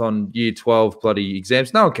results on year 12 bloody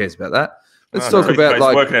exams. No one cares about that. Let's talk about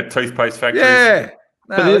like working at toothpaste factories. Yeah.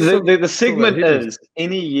 No, but the segment is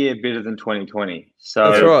any year better than 2020.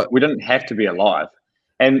 So we don't have to be alive.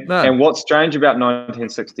 And what's strange about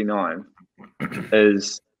 1969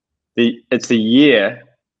 is it's the year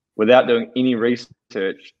without doing any research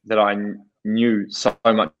that I knew so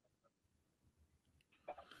much,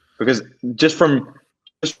 because just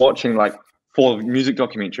watching like 4 music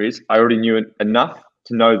documentaries, I already knew enough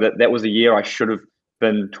to know that was a year I should have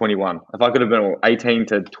been 21. If I could have been 18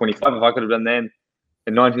 to 25, if I could have been then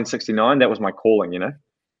in 1969, that was my calling, you know?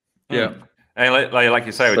 Yeah. And like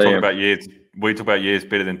you say, we talk about years. We talk about years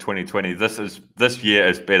better than 2020. This year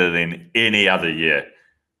is better than any other year.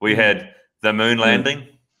 We had the moon landing.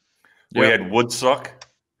 We had Woodstock.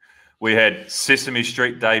 We had Sesame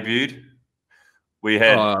Street debuted. We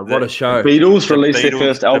had what a show. Beatles released their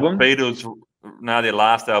first album. Their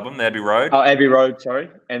last album, Abbey Road. Oh, Abbey Road, sorry.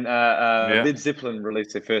 And Led Zeppelin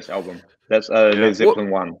released their first album. That's Led Zeppelin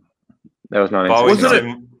 1. That was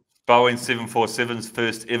 1969. Boeing 747's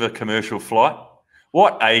first ever commercial flight.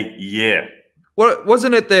 What a year.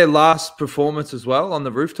 Wasn't it their last performance as well on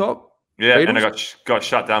the rooftop? Yeah, Beatles? and it got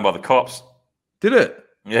shut down by the cops. Did it?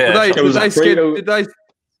 Yeah.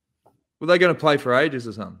 Were they going to play for ages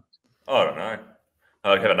or something? I don't know.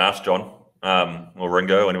 I haven't asked John or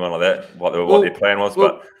Ringo, anyone like that, what their plan was.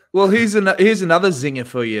 Here's another zinger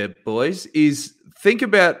for you, boys, is think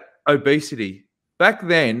about obesity. back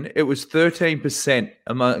then it was 13%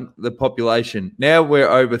 among the population. Now we're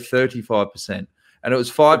over 35%, and it was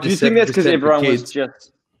 5 Do to 7%. you think that's because everyone kids. was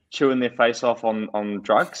just chewing their face off on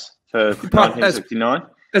drugs for 1969?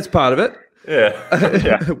 That's part of it.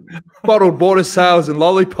 Yeah. Bottled water sales and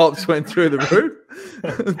lollipops went through the roof.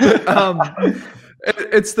 But,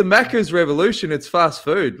 it's the Macca's revolution. It's fast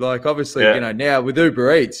food. Like, obviously, now with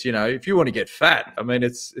Uber Eats, if you want to get fat, I mean,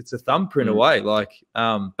 it's a thumbprint away. Like,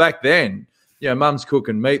 back then, mum's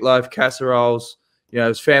cooking meatloaf, casseroles, it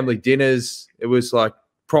was family dinners. It was like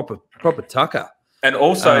proper tucker. And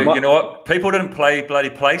also, you know what? People didn't play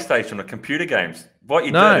bloody PlayStation or computer games. What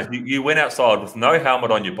you did is you went outside with no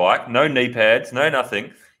helmet on your bike, no knee pads, no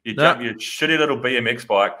nothing. You jumped your shitty little BMX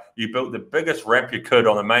bike. You built the biggest ramp you could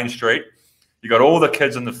on the main street. You got all the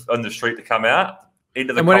kids on the street to come out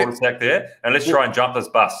into the cul-de-sac there, and let's try and jump this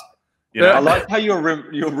bus. I like how you're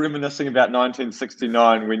reminiscing about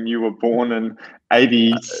 1969 when you were born in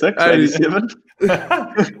 86, 87. Well,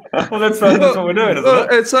 that's what we're doing, isn't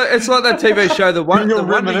it? It's like that TV show, The Wonder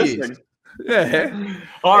Years. Yeah,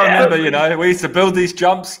 I remember. We used to build these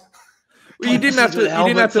jumps. Well, you didn't have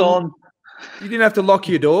to lock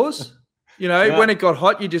your doors. When it got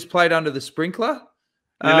hot, you just played under the sprinkler.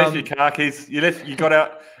 You left your car keys. You got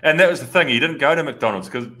out, and that was the thing. You didn't go to McDonald's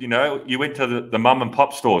because you went to the mum and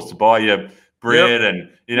pop stores to buy your bread and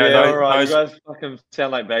those. You guys fucking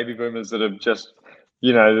sound like baby boomers that have just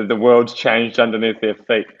the world's changed underneath their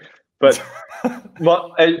feet. But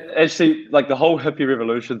actually, like the whole hippie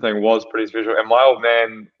revolution thing was pretty special. And my old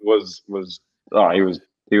man was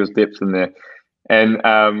depth in there,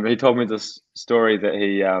 and he told me this story that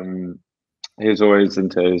he was always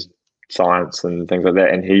into his science and things like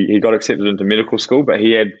that, and he got accepted into medical school, but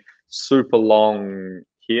he had super long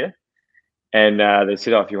hair, and they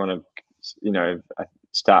said, if you want to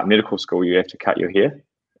start medical school, you have to cut your hair.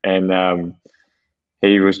 And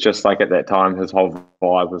he was just like, at that time, his whole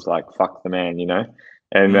vibe was like, fuck the man,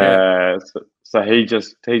 and so he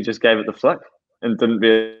just gave it the flick and didn't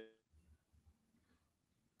be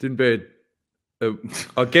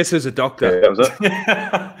I guess as a doctor. That was it.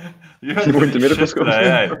 You went to medical school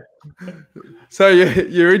today, So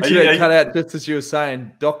your internet cut out just as you were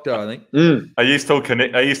saying, doctor, I think. Are you still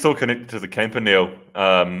connected to the Campanile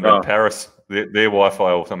in Paris, their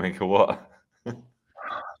Wi-Fi or something, or what? You're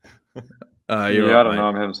right, I don't know.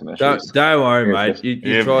 I'm having some issues. Don't worry, mate.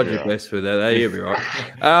 You tried your best with that. You'll be right.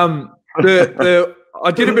 I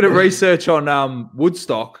did a bit of research on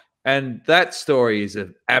Woodstock, and that story is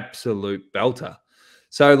an absolute belter.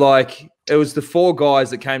 So, like, it was the 4 guys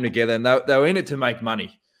that came together, and they were in it to make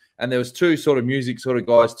money. And there was 2 sort of music sort of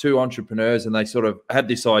guys, 2 entrepreneurs, and they sort of had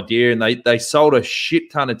this idea, and they sold a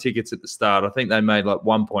shit ton of tickets at the start. I think they made like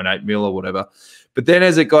 1.8 mil or whatever. But then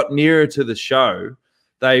as it got nearer to the show,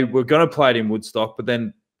 they were going to play it in Woodstock, but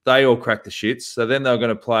then they all cracked the shits. So then they were going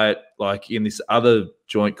to play it like in this other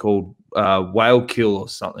joint called Whale Kill or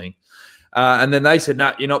something. And then they said,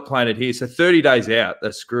 no, you're not playing it here. So 30 days out,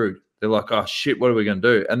 they're screwed. They're like, oh, shit, what are we going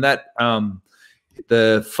to do? And that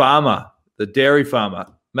the farmer, the dairy farmer,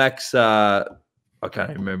 Max, I can't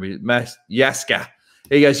even remember, Max Yaska.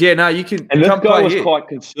 He goes, yeah, no, you can. And this guy was quite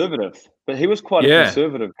conservative, but he was quite a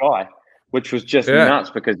conservative guy, which was just nuts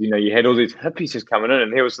because, you had all these hippies just coming in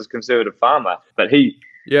and he was this conservative farmer, but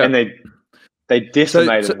and they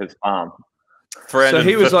decimated his farm.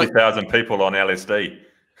 350,000 people on LSD.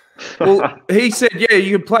 Well, he said, yeah,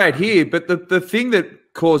 you can play it here, but the thing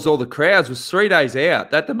that caused all the crowds was 3 days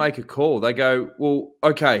out. They had to make a call. They go, well,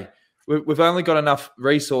 okay, we've only got enough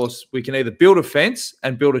resource. We can either build a fence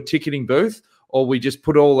and build a ticketing booth, or we just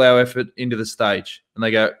put all our effort into the stage. And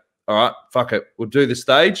they go, all right, fuck it. We'll do the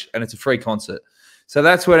stage, and it's a free concert. So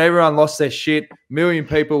that's when everyone lost their shit. A million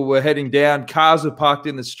people were heading down. Cars were parked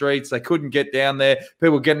in the streets. They couldn't get down there.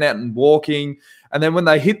 People were getting out and walking. And then when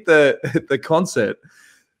they hit the concert,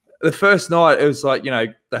 the first night, it was like,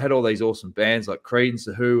 they had all these awesome bands like Creedence,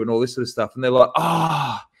 The Who, and all this sort of stuff. And they're like,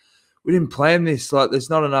 we didn't plan this. Like,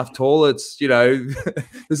 there's not enough toilets,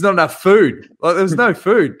 there's not enough food. Like, there was no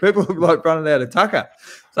food. People were like running out of tucker.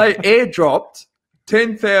 They airdropped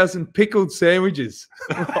 10,000 pickled sandwiches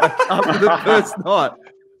after the first night.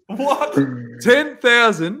 What?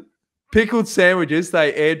 10,000 pickled sandwiches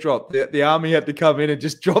they airdropped. The army had to come in and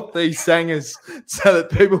just drop these sangers so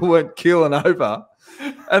that people weren't killing over.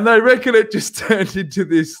 And they reckon it just turned into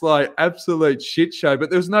this like absolute shit show. But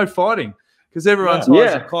there was no fighting because everyone's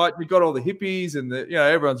eyes are tight. You've got all the hippies and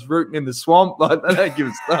everyone's rooting in the swamp. Like, they don't give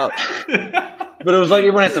a stuff. But it was like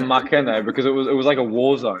everyone had to muck in though because it was like a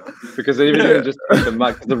war zone because everything just had to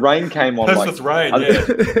muck. The rain came on. Rain,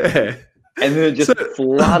 And then it just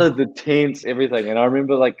flooded the tents, everything. And I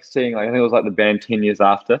remember like seeing, like, I think it was like the band 10 years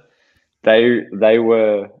after. They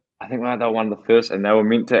were, I think they were one of the first, and they were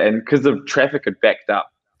meant to, and because the traffic had backed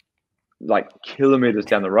up like kilometers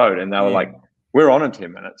down the road, and they were like, we're on in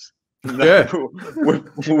 10 minutes. Yeah.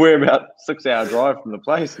 we're about 6-hour drive from the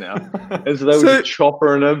place now. And so they were just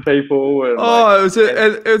choppering in people. And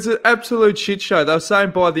it was an absolute shit show. They were saying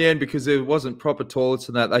by the end, because there wasn't proper toilets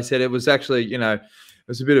and that, they said it was actually, it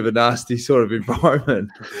was a bit of a nasty sort of environment.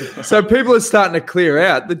 So people are starting to clear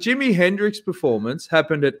out. The Jimi Hendrix performance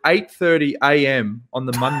happened at 8:30 a.m. on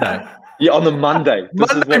the Monday. Yeah, on the Monday.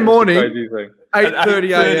 Monday morning, 8:30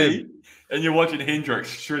 a.m. And you're watching Hendrix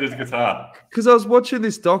shred his guitar. Because I was watching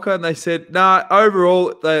this doco and they said,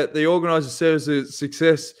 overall, the organizer said it was a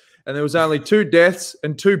success, and there was only 2 deaths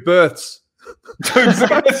and 2 births. 2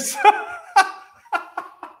 births?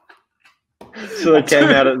 So they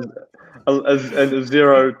came out as a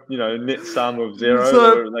zero, net sum of 0.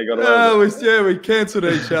 So, and they got we cancelled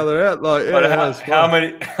each other out. Like, how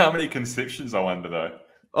many conceptions, I wonder, though?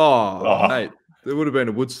 Oh, mate, there would have been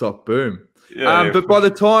a Woodstock boom. But by the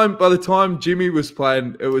time Jimmy was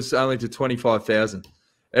playing, it was only to 25,000.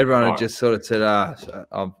 Everyone had just sort of said,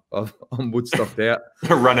 I'm Woodstocked out.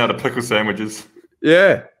 Run out of pickle sandwiches.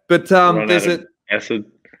 Yeah, but there's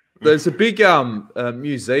a big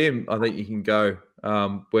museum I think you can go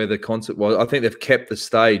where the concert was. I think they've kept the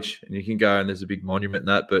stage, and you can go, and there's a big monument and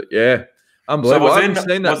that. But yeah, unbelievable. So I haven't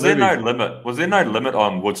seen that movie. no limit? Was there no limit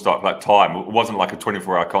on Woodstock, like time? It wasn't like a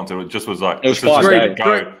 24-hour concert. It just was like it was 5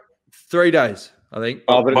 days. 3 days, I think.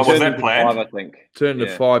 Oh, but was that planned? 5, I think. Turned to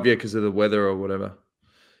 5, because of the weather or whatever.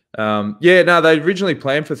 They originally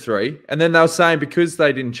planned for 3, and then they were saying because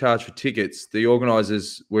they didn't charge for tickets, the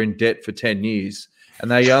organisers were in debt for 10 years, and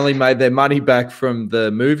they only made their money back from the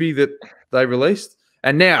movie that they released.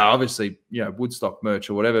 And now, obviously, Woodstock merch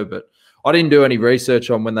or whatever, but I didn't do any research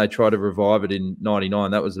on when they tried to revive it in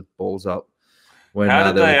 '99. That was a balls up.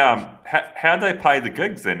 How did they pay the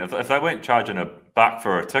gigs then? If they weren't charging $1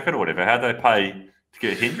 for a ticket or whatever, how did they pay to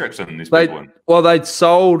get Hendrix and these people in? Well, they'd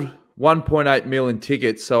sold 1.8 million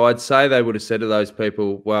tickets, so I'd say they would have said to those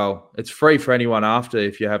people, well, it's free for anyone after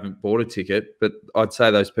if you haven't bought a ticket. But I'd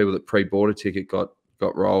say those people that pre-bought a ticket got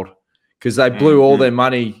rolled, because they blew all their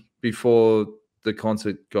money before the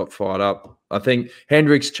concert got fired up. I think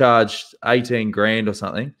Hendrix charged 18 grand or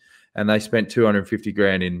something, and they spent 250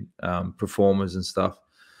 grand in performers and stuff.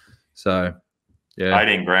 So, yeah.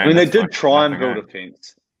 18 grand. I mean, they did try and build a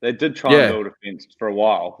fence. They did try and build a fence for a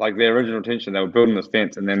while. Like, their original intention, they were building this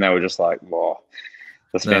fence, and then they were just like, "Whoa,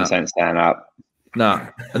 this fence ain't staying up." No,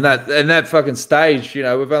 and that fucking stage, we've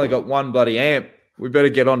only got 1 bloody amp. We better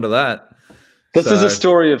get onto that. This is a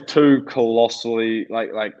story of 2 colossally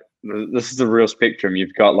like. This is the real spectrum.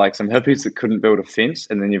 You've got like some hippies that couldn't build a fence,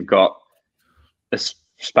 and then you've got a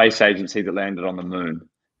space agency that landed on the moon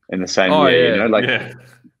in the same year. Yeah.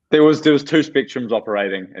 There was 2 spectrums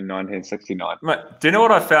operating in 1969. Mate, do you know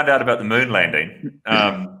what I found out about the moon landing?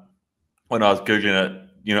 When I was googling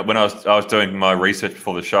it, when I was doing my research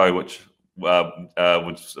before the show, which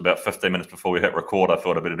was about 15 minutes before we hit record, I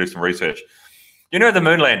thought I better do some research. The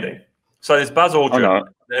moon landing. So there's Buzz Aldrin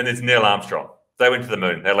and there's Neil Armstrong. They went to the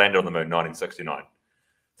moon. They landed on the moon, 1969.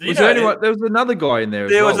 There was another guy in there.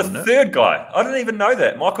 There was a third guy. I didn't even know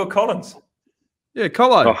that. Michael Collins. Yeah,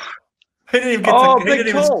 Colo. Oh. He didn't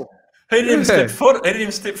even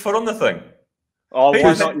step foot on the thing. Oh,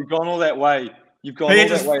 why not? You've gone all that way.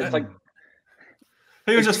 It's like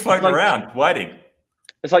he was just floating around, waiting.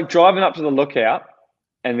 It's like driving up to the lookout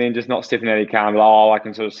and then just not stepping out of your car and be like, I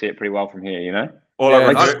can sort of see it pretty well from here, Or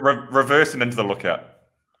reversing into the lookout.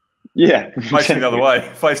 Yeah. Facing the other way,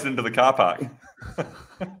 facing into the car park.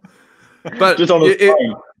 But just on his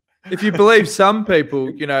phone. If you believe some people,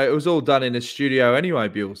 it was all done in a studio anyway,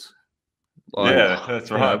 Bewls. Yeah,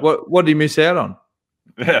 that's right. What did he miss out on?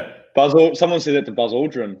 Yeah. Someone said that to Buzz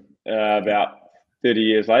Aldrin about 30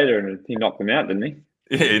 years later, and he knocked him out, didn't he?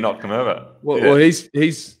 Yeah, he knocked him over. Well, he's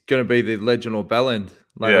going to be the legend or bellend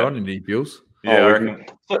later on in the Bewls. Yeah, I reckon.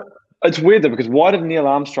 It's weird though, because why did Neil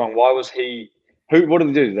Armstrong? Why was he? What do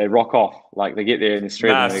they do? They rock off. Like they get there in the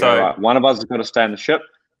street and they go, right, one of us is going to stay on the ship.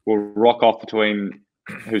 We'll rock off between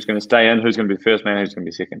who's going to stay in, who's going to be first man, who's going to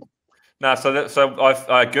be second. No, so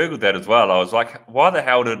I googled that as well. I was like, why the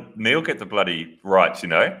hell did Neil get the bloody rights?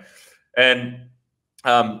 And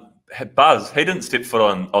Buzz, he didn't step foot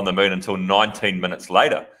on the moon until 19 minutes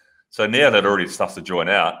later. So Neil had already stuffed to join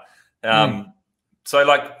out. So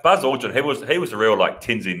like Buzz Aldrin, he was a real like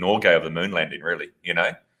Tenzing Norgay of the moon landing, really.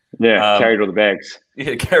 Yeah, carried all the bags.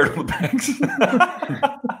 Yeah, carried all the bags.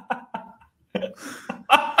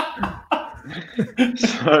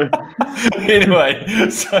 So anyway,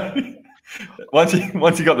 so once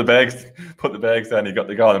he got the bags, put the bags down, he got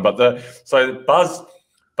the guy. But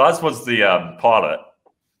Buzz was the pilot,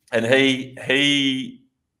 and he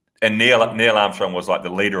and Neil Armstrong was like the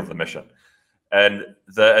leader of the mission. And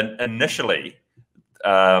initially,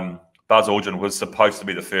 Buzz Aldrin was supposed to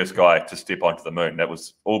be the first guy to step onto the moon. That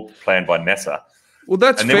was all planned by NASA. Well,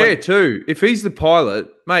 that's fair too. If he's the pilot,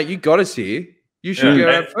 mate, you got us here. You should go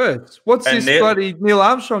out first. What's this bloody Neil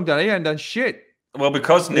Armstrong done? He ain't done shit. Well,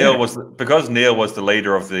 because Neil was the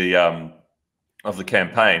leader of the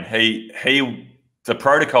campaign, the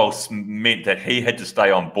protocols meant that he had to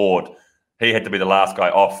stay on board. He had to be the last guy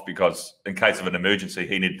off because in case of an emergency,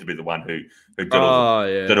 he needed to be the one who did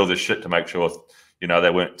all this shit to make sure they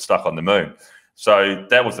weren't stuck on the moon. So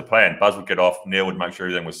that was the plan. Buzz would get off, Neil would make sure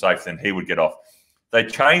everything was safe, then he would get off. They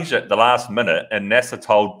changed it the last minute, and NASA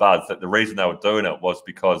told Buzz that the reason they were doing it was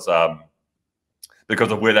because of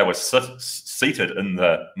where they were seated in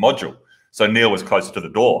the module. So Neil was closer to the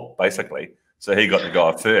door, basically. So he got to go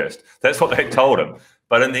off first. That's what they told him.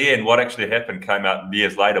 But in the end, what actually happened came out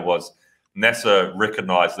years later was NASA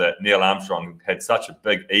recognized that Neil Armstrong had such a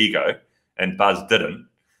big ego, and Buzz didn't,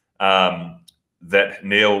 that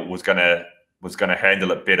Neil was going to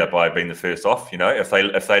handle it better by being the first off. If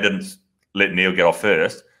they didn't let Neil get off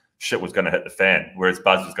first, shit was going to hit the fan. Whereas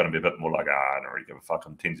Buzz was going to be a bit more like, I don't really give a fuck.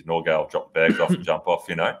 I'm Tenzin Norgay. I'll drop the bags off and jump off.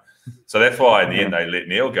 So that's why in the end they let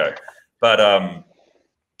Neil go. But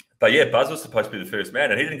yeah, Buzz was supposed to be the first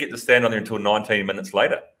man, and he didn't get to stand on there until 19 minutes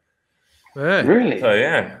later. Yeah. Really? So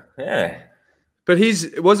yeah. But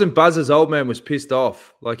it wasn't Buzz's old man was pissed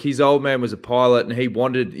off. Like his old man was a pilot, and he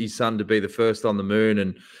wanted his son to be the first on the moon.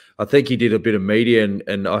 And I think he did a bit of media,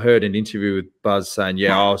 and I heard an interview with Buzz saying,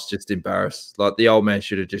 "Yeah, I was just embarrassed. Like the old man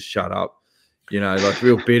should have just shut up." Like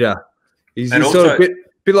real bitter. He's just sort of a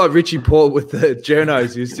bit like Richie Porte with the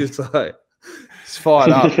journos. He's just like he's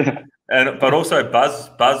fired up. But also Buzz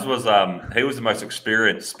was he was the most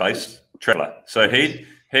experienced space traveler. So he'd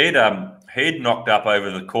knocked up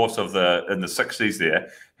over the course of in the 60s there.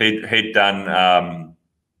 He'd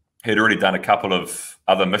already done a couple of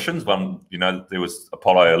other missions. One, there was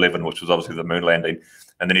Apollo 11, which was obviously the moon landing,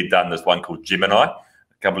 and then he'd done this one called Gemini a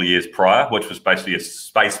couple of years prior, which was basically a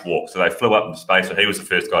spacewalk. So they flew up into space, and he was the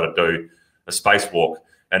first guy to do a spacewalk.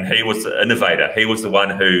 And he was the innovator. He was the one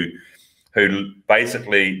who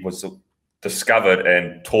basically was discovered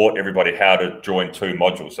and taught everybody how to join two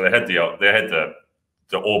modules. So they had the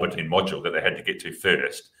orbiting module that they had to get to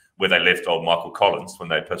first, where they left old Michael Collins when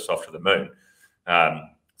they pissed off to the moon.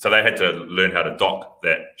 So they had to learn how to dock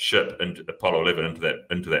that ship into Apollo 11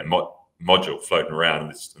 into that module floating around in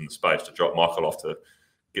the space to drop Michael off to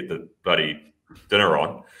get the bloody dinner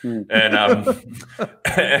on.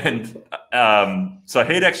 So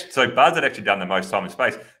Buzz had actually done the most time in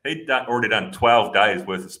space. He'd already done 12 days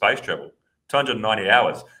worth of space travel, 290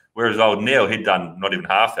 hours. Whereas old Neil, he'd done not even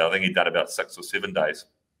half that. I think he'd done about 6 or 7 days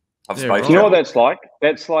of space travel. You know what that's like?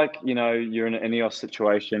 That's like, you're in an Ineos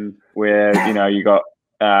situation where, you got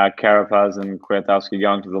Carapaz and Kwiatkowski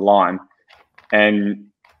going to the line.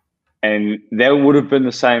 And that would have been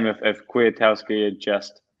the same if Kwiatkowski had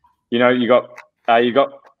just, you got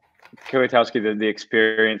Kwiatkowski, the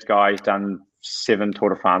experienced guy. He's done 7 Tour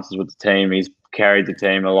de France's with the team. He's carried the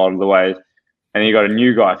team a lot of the way. And you got a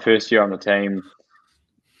new guy, first year on the team.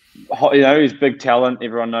 He's big talent.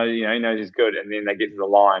 Everyone knows, he knows he's good. And then they get to the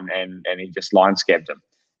line and he just line scabbed him.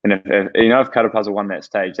 And if Carapaz won that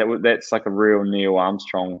stage, that's like a real Neil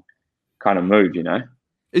Armstrong kind of move,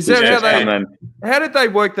 Is that how did they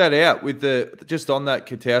work that out with just on that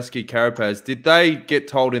Kwiatkowski Carapaz? Did they get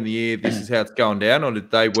told in the ear this is how it's going down, or did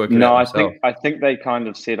they work it out themselves? No, I think they kind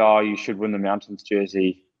of said, you should win the Mountains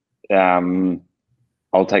jersey.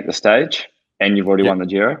 I'll take the stage, and you've already won the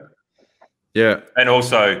Giro. Yeah. And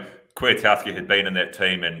also Kwiatkowski had been in that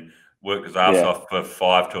team and worked his ass off for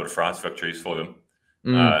 5 Tour de France victories for them.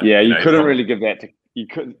 You couldn't really give that to you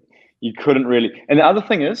couldn't really. And the other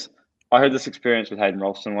thing is, I had this experience with Hayden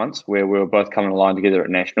Ralston once where we were both coming aligned together at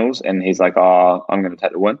Nationals, and he's like, I'm going to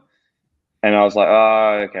take the win. And I was like,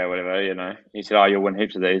 okay, whatever, He said, you'll win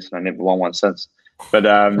heaps of these, and I never won one since. But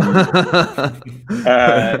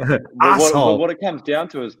what it comes down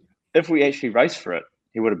to is, if we actually raced for it,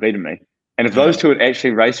 he would have beaten me. And if those two had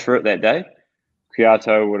actually raced for it that day,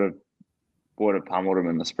 Kwiato would have pummeled him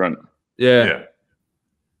in the sprint. Yeah,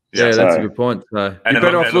 that's a good point. So you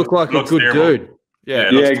better off look like a good dude. Yeah,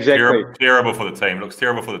 it looks exactly. Terrible for the team. It looks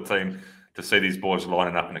terrible for the team to see these boys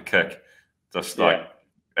lining up in a kick. Just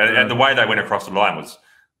and the way they went across the line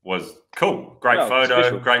was cool. Great photo,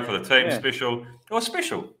 special. Great for the team. Special. It was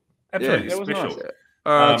special. Absolutely special.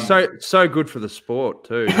 So good for the sport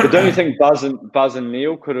too. But don't you think Buzz and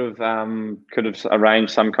Neil could have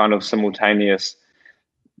arranged some kind of simultaneous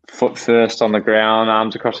foot first on the ground,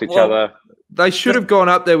 arms across each other? They should have gone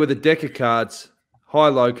up there with a deck of cards,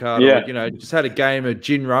 high-low card, or, just had a game of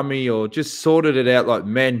gin rummy, or just sorted it out like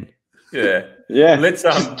men. Yeah. Let's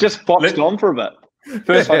just boxed on for a bit.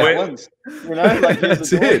 First one wins. Like here's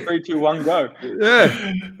the door, 3, 2, 1, go.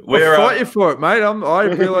 Yeah. I'll fight you for it, mate. I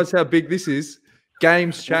realise how big this is.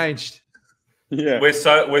 Game's changed. Yeah. We're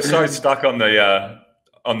so stuck on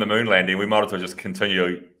the moon landing. We might as well just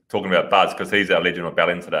continue talking about Buzz because he's our legend of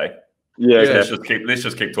Berlin today. Yeah. Let's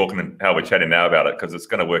just keep talking and how we're chatting now about it because it's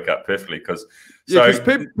going to work out perfectly. Because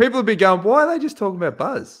people will be going, why are they just talking about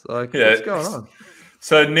Buzz? Like, what's going on?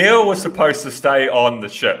 So Neil was supposed to stay on the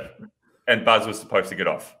ship, and Buzz was supposed to get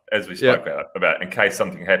off, as we spoke about, in case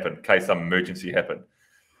something happened, in case some emergency happened.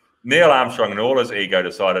 Neil Armstrong and all his ego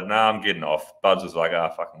decided, "No, I'm getting off." Buzz was like,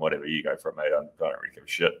 fucking whatever, you go for it, mate. I don't really give a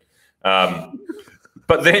shit.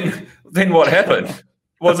 But then what happened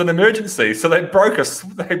was an emergency, so they broke a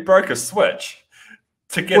switch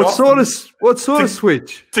to get off. What sort of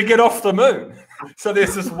switch? To get off the moon. So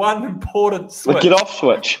there's this one important switch. The get off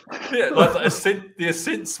switch. Yeah, like the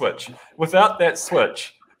ascent switch. Without that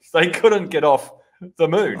switch, they couldn't get off the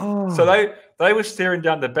moon. So they were staring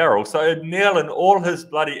down the barrel. So Neil and all his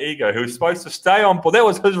bloody ego, who was supposed to stay on board, that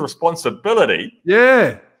was his responsibility.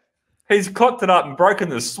 Yeah. He's cocked it up and broken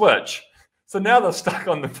the switch. So now they're stuck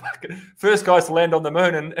on the fucking first guys to land on the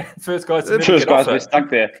moon and first guys to never get off it. Stuck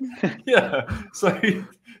there. Yeah. So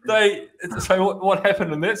what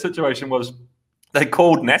happened in that situation was they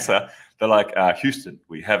called NASA. They're like, Houston,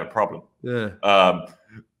 we have a problem. Yeah.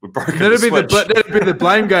 We're broken that'd be the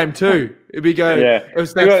blame game too. It'd be going, it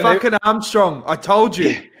was that fucking Armstrong. I told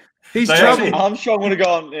you. He's trouble. Armstrong would have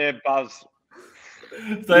gone, Buzz.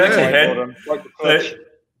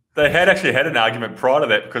 They had actually had an argument prior to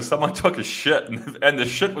that because someone took a shit and the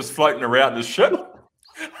shit was floating around the ship.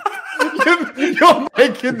 You're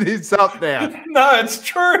making this up now. No, it's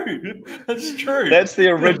true. It's true. That's the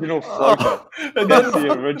original floater. That's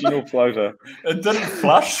the original floater. It didn't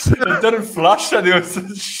flush. It didn't flush. And there was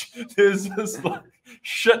this like,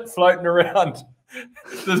 shit floating around.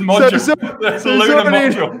 This module. This lunar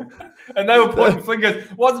module. And they were pointing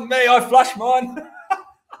fingers. Wasn't me. I flushed mine.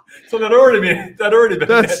 So they'd already been.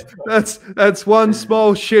 That's one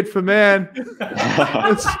small shit for man.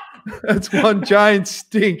 That's one giant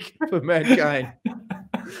stink for mankind.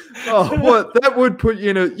 That would put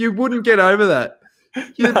you wouldn't get over that.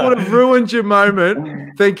 You would have ruined your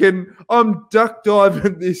moment thinking, I'm duck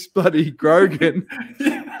diving this bloody Grogan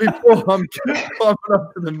before I'm climbing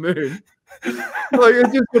up to the moon. Like,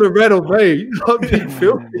 it just would have rattled me. I'd be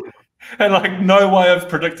filthy. And like no way of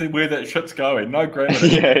predicting where that shit's going. No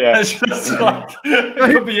gravity. Yeah. It's just like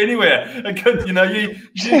it could be anywhere. It could, you could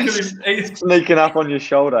be sneaking up on your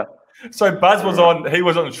shoulder. So Buzz was on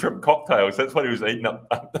shrimp cocktails. That's what he was eating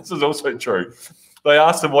up. This is also true. They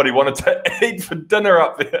asked him what he wanted to eat for dinner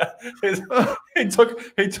up there. He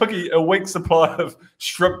took a week's supply of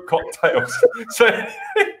shrimp cocktails. So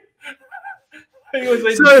he was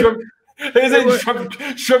eating shrimp. He's eating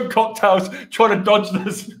shrimp cocktails, trying to dodge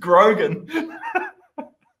this Grogan.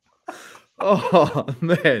 Oh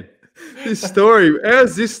man, this story. How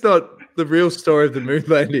is this not the real story of the moon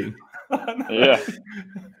landing? Yeah.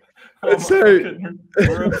 So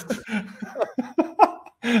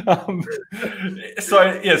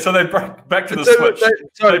they broke back to the switch.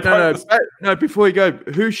 No. Before you go,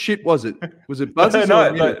 whose shit was it? Was it Buzz's?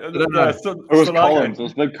 No, it was Collins. It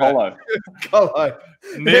was Big Colo. Colo.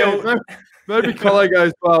 Neil. Maybe Colo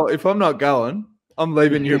goes, well, if I'm not going, I'm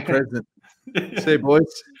leaving you a present. See you,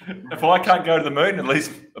 boys. If I can't go to the moon, at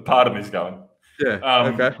least a part of me's going. Yeah.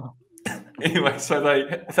 Okay. Anyway, so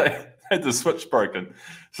they had the switch broken.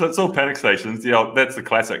 So it's all panic stations. That's the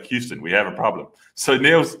classic Houston. We have a problem. So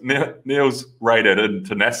Neil's raided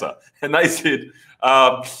into NASA, and they said,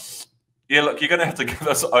 look, you're going to have to give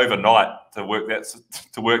us overnight to work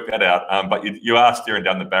that out. But you are staring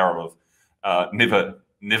down the barrel of never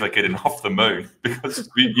getting off the moon because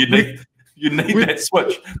you need that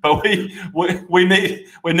switch. But we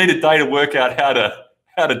need a day to work out how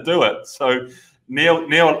to do it. So Neil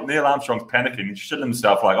Armstrong's panicking. He shit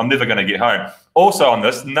himself like, I'm never going to get home. Also on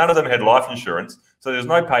this, none of them had life insurance, so there's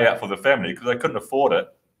no payout for the family because they couldn't afford it.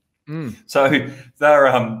 So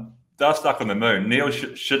they're stuck on the moon. Neil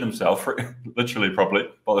shit himself, literally, probably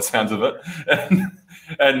by the sounds of it,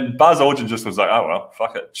 and Buzz Aldrin just was like, oh well,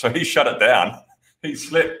 fuck it. So he shut it down. He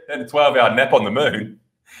slept, had a 12-hour nap on the moon.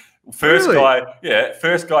 First guy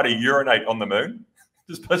to urinate on the moon,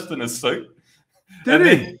 just pissed in his suit. Did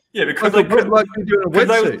he? Yeah, because like doing a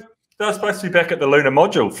wetsuit. They were supposed to be back at the lunar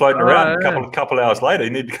module floating around. A couple hours later, he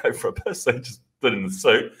needed to go for a piss. So he just did it in the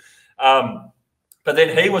suit. But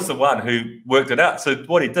then he was the one who worked it out. So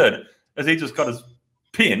what he did is he just got his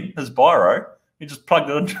pen, his biro, he just plugged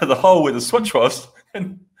it into the hole where the switch was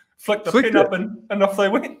and flicked the pen up and off they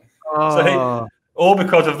went. So he, all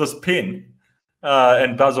because of this pen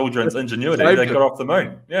and Buzz Aldrin's ingenuity, they got off the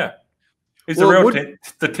moon. Yeah. He's the real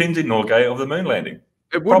the Tenzing Norgay of the moon landing.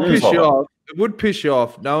 It would piss you off. It would piss you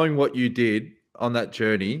off knowing what you did on that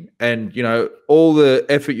journey and, you know, all the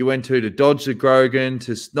effort you went to dodge the Grogan,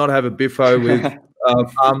 to not have a biffo with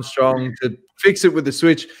Armstrong, to fix it with the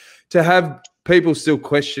switch, to have people still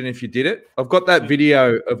question if you did it. I've got that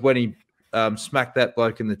video of when he smacked that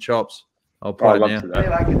bloke in the chops. I'll play it now.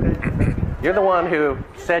 You're the one who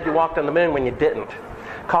said you walked on the moon when you didn't.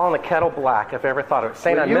 Calling the kettle black, if I ever thought of it.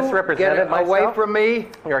 Saying I misrepresented myself. Away from me.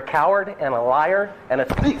 You're a coward and a liar and a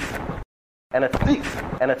thief. And a thief.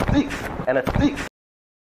 And a thief. And a thief.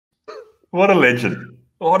 What a legend.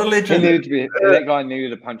 What a legend. That guy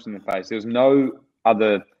needed a punch in the face. There was no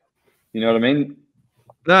other, you know what I mean?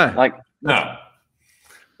 No. No.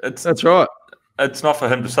 That's right. It's not for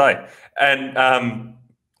him to say. And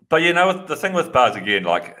but you know, the thing with Buzz again,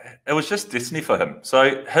 like, it was just destiny for him.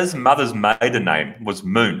 So his mother's maiden name was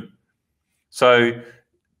Moon. So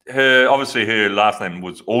obviously her last name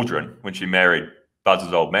was Aldrin when she married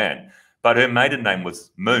Buzz's old man, but her maiden name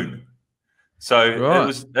was Moon.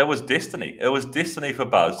 So it was destiny. It was destiny for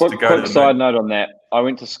Buzz to go to the moon. Quick side note on that. I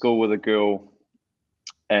went to school with a girl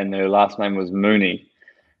and her last name was Mooney,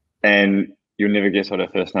 and you'll never guess what her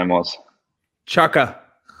first name was. Chaka.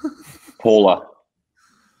 Paula.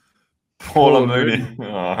 Paula Mooney.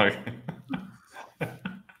 Oh.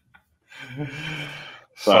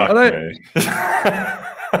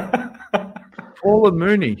 Paula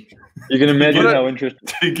Mooney. You can imagine how interesting.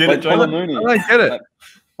 Do you get it, Paula Mooney. I don't get it.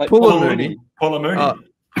 Paula Mooney. Paula Mooney.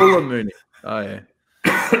 Paula Mooney. Oh, yeah.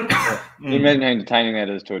 You imagine how entertaining that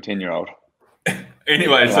is to a 10-year-old.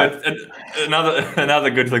 Anyway, so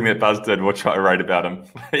another good thing that Buzz did, which I wrote about him,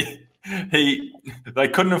 they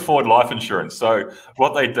couldn't afford life insurance. So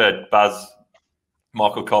what they did, Buzz,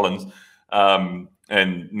 Michael Collins,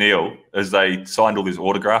 and Neil, is they signed all these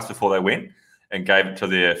autographs before they went and gave it to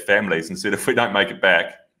their families and said, if we don't make it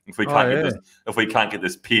back, if we can't get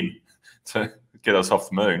this pen to get us off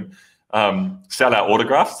the moon, sell our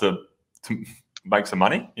autographs to make some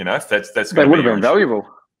money. You know, if that's they would have been valuable.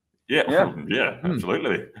 Yeah,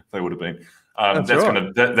 absolutely, they would have been.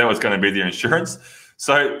 That was going to be their insurance.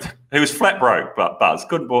 So he was flat broke, but Buzz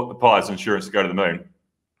couldn't buy his insurance to go to the moon.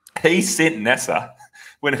 He sent NASA,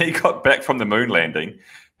 when he got back from the moon landing,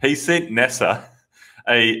 he sent NASA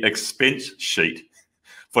a expense sheet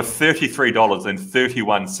for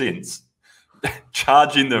 $33.31,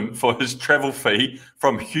 charging them for his travel fee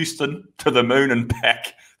from Houston to the moon and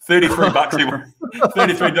back.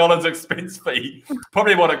 $33 expense fee.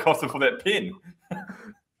 Probably what it cost him for that pen.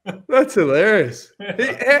 That's hilarious.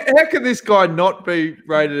 How can this guy not be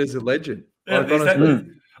rated as a legend? Yeah, exactly.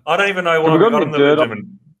 I don't even know why we got him the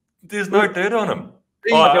legend. There's no dirt on him.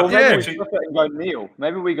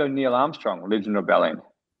 Maybe we go Neil Armstrong, legend of Belling,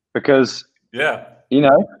 because you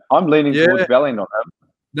know, I'm leaning towards Belling on him.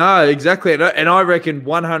 No, exactly, and I reckon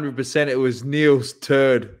 100% it was Neil's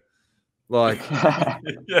turd. Like,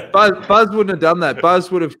 Buzz wouldn't have done that.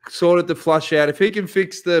 Buzz would have sorted the flush out. If he can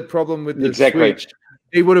fix the problem with the switch,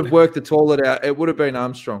 he would have worked the toilet out. It would have been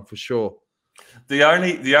Armstrong for sure. The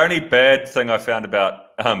only bad thing I found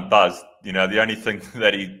about Buzz, you know, the only thing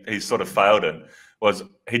that he sort of failed in was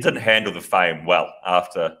he didn't handle the fame well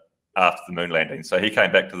after the moon landing. So he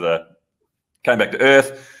came back to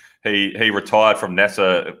Earth. He retired from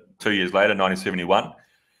NASA 2 years later, 1971,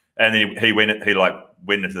 and he went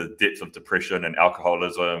into the depths of depression and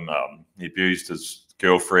alcoholism. He abused his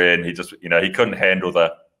girlfriend. He just, you know, he couldn't handle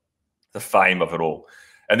the fame of it all.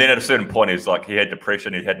 And then at a certain point, he had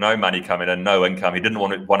depression. He had no money coming in, no income. He didn't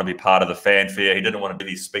want to be part of the fanfare. He didn't want to do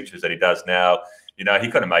these speeches that he does now. You know, he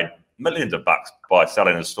could have made millions of bucks by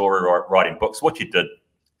selling his story or writing books, which he did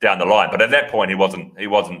down the line. But at that point, he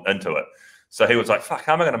wasn't into it. So he was like, "Fuck,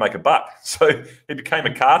 how am I going to make a buck?" So he became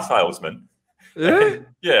a car salesman.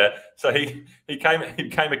 Yeah. So he became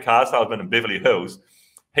a car salesman in Beverly Hills.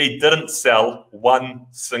 He didn't sell one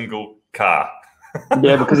single car.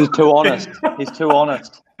 Yeah, because he's too honest. He's too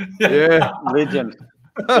honest. Yeah. Legend.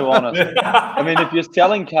 Too honest. I mean, if you're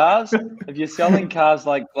selling cars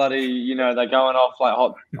like bloody, you know, they're going off like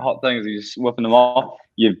hot things, you're just whipping them off,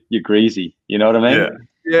 you're greasy. You know what I mean?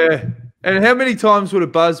 Yeah. And how many times would a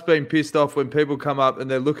Buzz been pissed off when people come up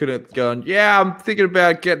and they're looking at it going, yeah, I'm thinking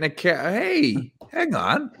about getting a car. Hey, hang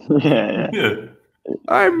on. Yeah.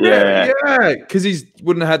 Because he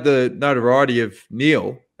wouldn't have had the notoriety of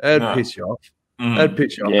Neil. That'd piss you off. That'd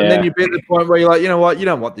piss you off. And then you'd be at the point where you're like, you know what? You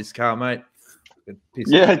don't want this car, mate.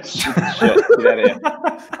 Yeah, shit. Get out of here.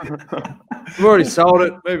 We've already sold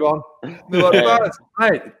it. Move on. Like,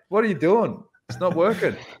 mate, what are you doing? It's not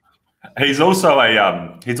working. He's also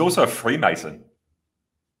a Freemason.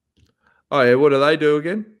 Oh yeah, what do they do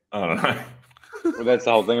again? I don't know. Well, that's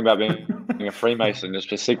the whole thing about being a Freemason.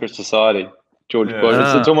 It's a secret society. George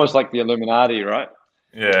Bush. It's almost like the Illuminati, right?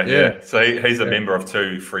 Yeah. So he's a member of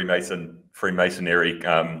two Freemasonry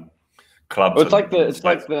clubs. Well, it's like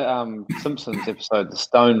the Simpsons episode, the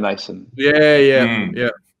Stone Mason. Yeah.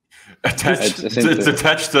 It's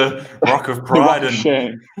attached to Rock of Pride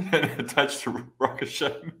and attached to Rock of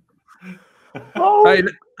Shame. I'd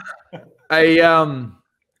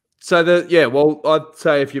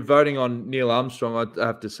say if you're voting on Neil Armstrong, I'd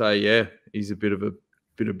have to say, he's a bit of a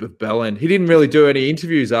bell end. He didn't really do any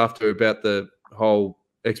interviews after about the whole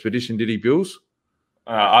expedition, did he, Bewls?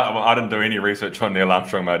 I didn't do any research on Neil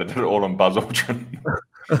Armstrong, mate. I did it all on Buzz Aldrin.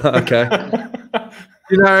 Okay.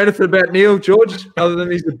 You know anything about Neil, George, other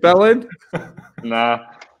than he's a bell end? Nah.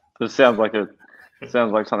 It sounds like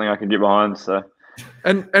something I can get behind. So.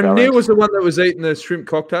 And Neil was the one that was eating the shrimp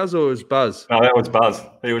cocktails, or was Buzz? No, that was Buzz.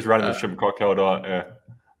 He was running the shrimp cocktail diet. Yeah.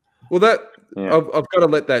 Well, I've got to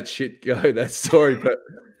let that shit go. That story, but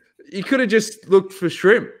you could have just looked for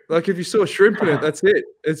shrimp. Like if you saw shrimp in it, that's it.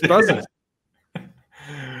 It's Buzz's.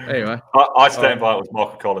 Anyway, I stand by it with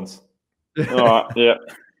Michael Collins. All right, yeah,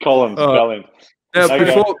 Collins, Belling. Now,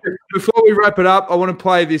 before we wrap it up, I want to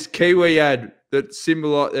play this Kiwi ad that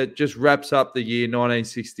just wraps up the year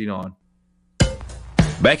 1969.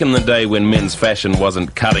 Back in the day when men's fashion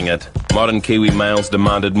wasn't cutting it, modern Kiwi males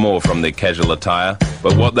demanded more from their casual attire,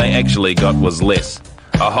 but what they actually got was less.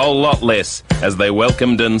 A whole lot less, as they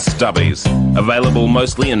welcomed in stubbies, available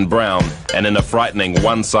mostly in brown and in a frightening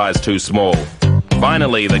one size too small.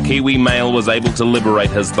 Finally, the Kiwi male was able to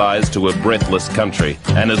liberate his thighs to a breathless country,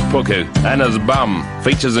 and his puku, and his bum.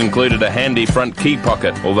 Features included a handy front key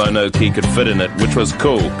pocket, although no key could fit in it, which was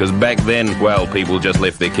cool, because back then, well, people just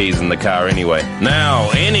left their keys in the car anyway.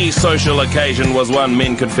 Now, any social occasion was one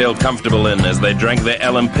men could feel comfortable in as they drank their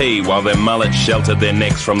L&P while their mullets sheltered their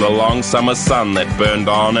necks from the long summer sun that burned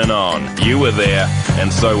on and on. You were there,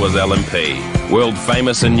 and so was L&P. World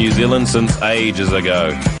famous in New Zealand since ages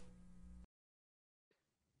ago.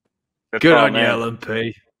 Good on you,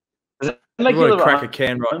 L&P. Make I'm going to crack a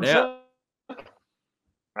can right now.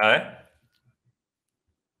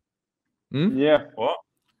 Yeah. What?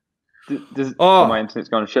 My internet's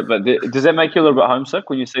gone to shit, but does that make you a little bit homesick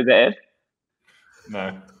when you see the ad?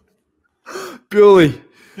 No. Billy,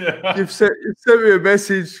 you've sent me a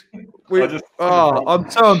message.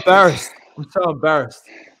 I'm so embarrassed.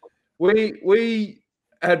 We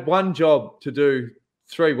had one job to do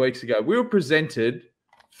 3 weeks ago. We were presented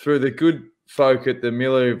through the good folk at the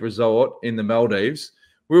Miller Resort in the Maldives.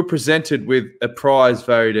 We were presented with a prize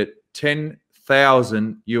valued at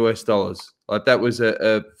 $10,000 US. Like that was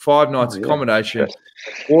a 5 nights accommodation,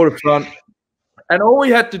 waterfront. And all we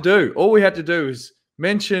had to do is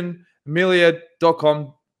mention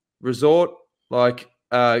Amelia.com resort, like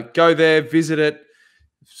go there, visit it,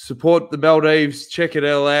 support the Maldives, check it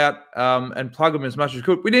all out, and plug them as much as we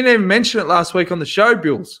could. We didn't even mention it last week on the show,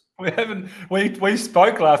 Bewls. We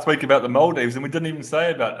spoke last week about the Maldives and we didn't even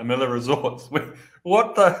say about Amelia Resorts.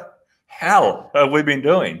 What the hell have we been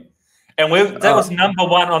doing? And that was number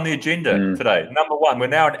one on the agenda today. Number one. We're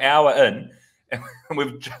now an hour in and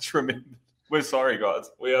we've just remembered. We're sorry,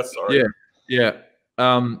 guys. We are sorry. Yeah.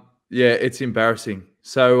 It's embarrassing.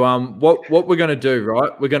 So what we're going to do,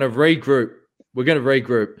 right? We're going to regroup. We're going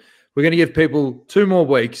to give people 2 more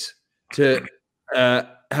weeks to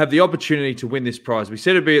have the opportunity to win this prize. We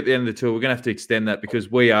said it'd be at the end of the tour. We're going to have to extend that because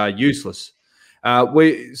we are useless.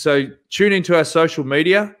 So tune into our social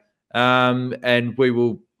media and we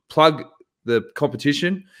will plug the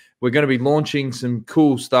competition. We're going to be launching some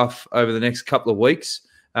cool stuff over the next couple of weeks.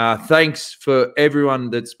 Thanks for everyone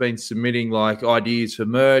that's been submitting like ideas for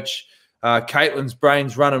merch. Caitlin's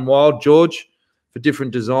brain's running wild, George, for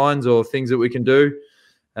different designs or things that we can do.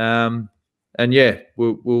 And yeah,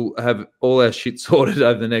 we'll have all our shit sorted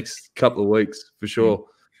over the next couple of weeks for sure.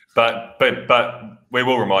 But we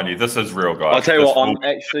will remind you, this is real, guys. I'll tell you what, we'll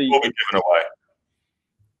be given away.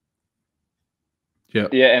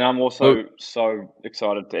 Yeah, and I'm also so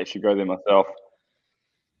excited to actually go there myself.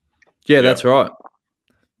 Yeah, that's right.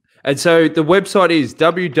 And so the website is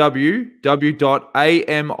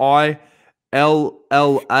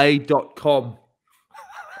www.amilla.com.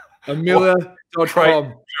 Amelia.com.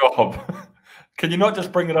 Great job. Can you not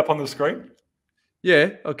just bring it up on the screen?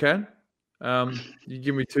 Yeah, I can. You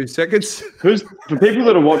give me 2 seconds. For people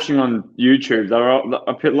that are watching on YouTube, a lot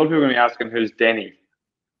of people are going to be asking who's Denny.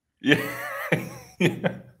 Yeah.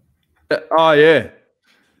 Oh yeah.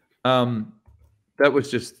 That was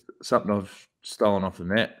just something I've stolen off the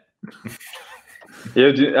net.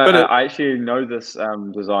 Yeah, I actually know this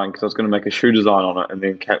design because I was going to make a shoe design on it, and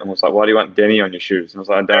then Caitlin was like, "Why do you want Denny on your shoes?" And I was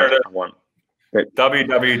like, "I want."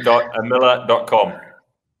 www.amilla.com.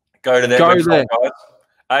 Go to that website,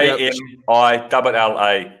 guys.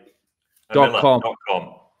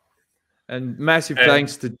 AMILLA.com. And massive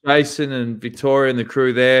thanks to Jason and Victoria and the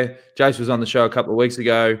crew there. Jason was on the show a couple of weeks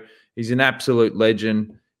ago. He's an absolute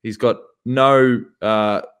legend. He's got no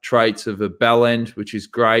traits of a bell end, which is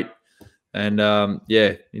great. And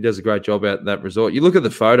yeah, he does a great job out at that resort. You look at the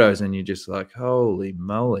photos and you're just like, holy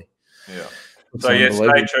moly. Yeah. So yeah,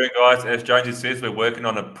 stay tuned, guys. As Jonesy says, we're working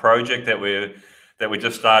on a project that we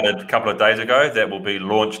just started a couple of days ago that will be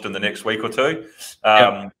launched in the next week or two.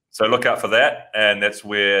 So look out for that, and that's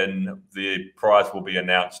when the prize will be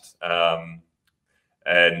announced.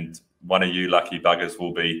 And one of you lucky buggers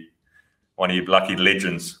will be one of you lucky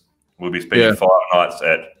legends will be spending 5 nights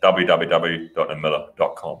at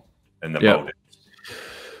www.amilla.com in the Maldives.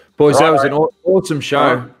 Boys, that was an awesome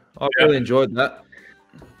show. I really enjoyed that.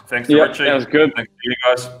 Thanks to Richie. That was good. Thanks to you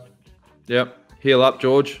guys. Yep. Heal up,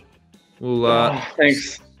 George. We'll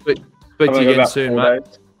thanks. Speak to you again soon, mate.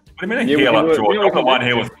 What do you mean heal up, George?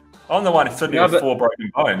 I'm the one sitting here with 4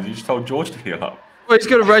 broken bones. You just told George to heal up. Well, he's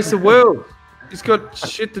got to race the world. He's got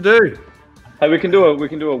shit to do. Hey, we can do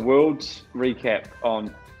a world's recap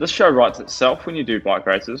on this show. Writes itself when you do bike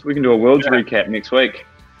races. We can do a world's recap next week.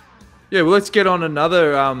 Yeah, well, let's get on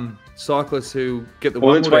another cyclist who get the.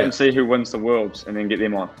 Well, let's wait and see who wins the worlds, and then get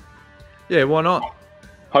them on. Yeah, why not?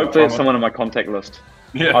 Hopefully, it's someone on my contact list.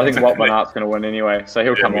 Yeah, I think Walt Van Aert's going to win anyway, so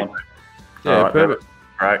he'll come on. Yeah, perfect.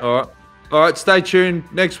 Right. All right. Stay tuned.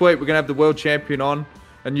 Next week we're going to have the world champion on,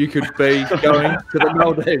 and you could be going to the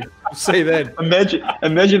Maldives. We'll see you then.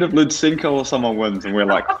 Imagine if Lutsenko or someone wins, and we're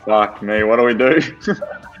like, "Fuck me, what do we do?"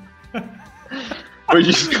 We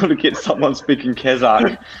just got to get someone speaking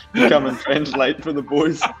Kazakh to come and translate for the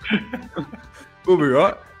boys. We'll be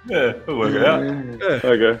right. Yeah, we'll work it out. Yeah.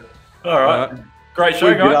 Okay. All right. Great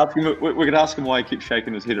show, guys. We could ask him why he keeps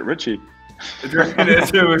shaking his head at Richie. Do you reckon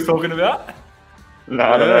that's who we're talking about? No,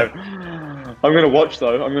 I don't know. I'm gonna watch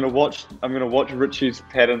though. I'm gonna watch Richie's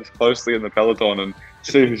patterns closely in the peloton and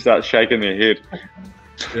see who starts shaking their head.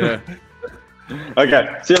 Yeah.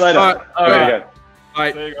 Okay. See you later. All right.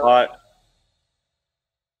 There you go. Bye. Bye.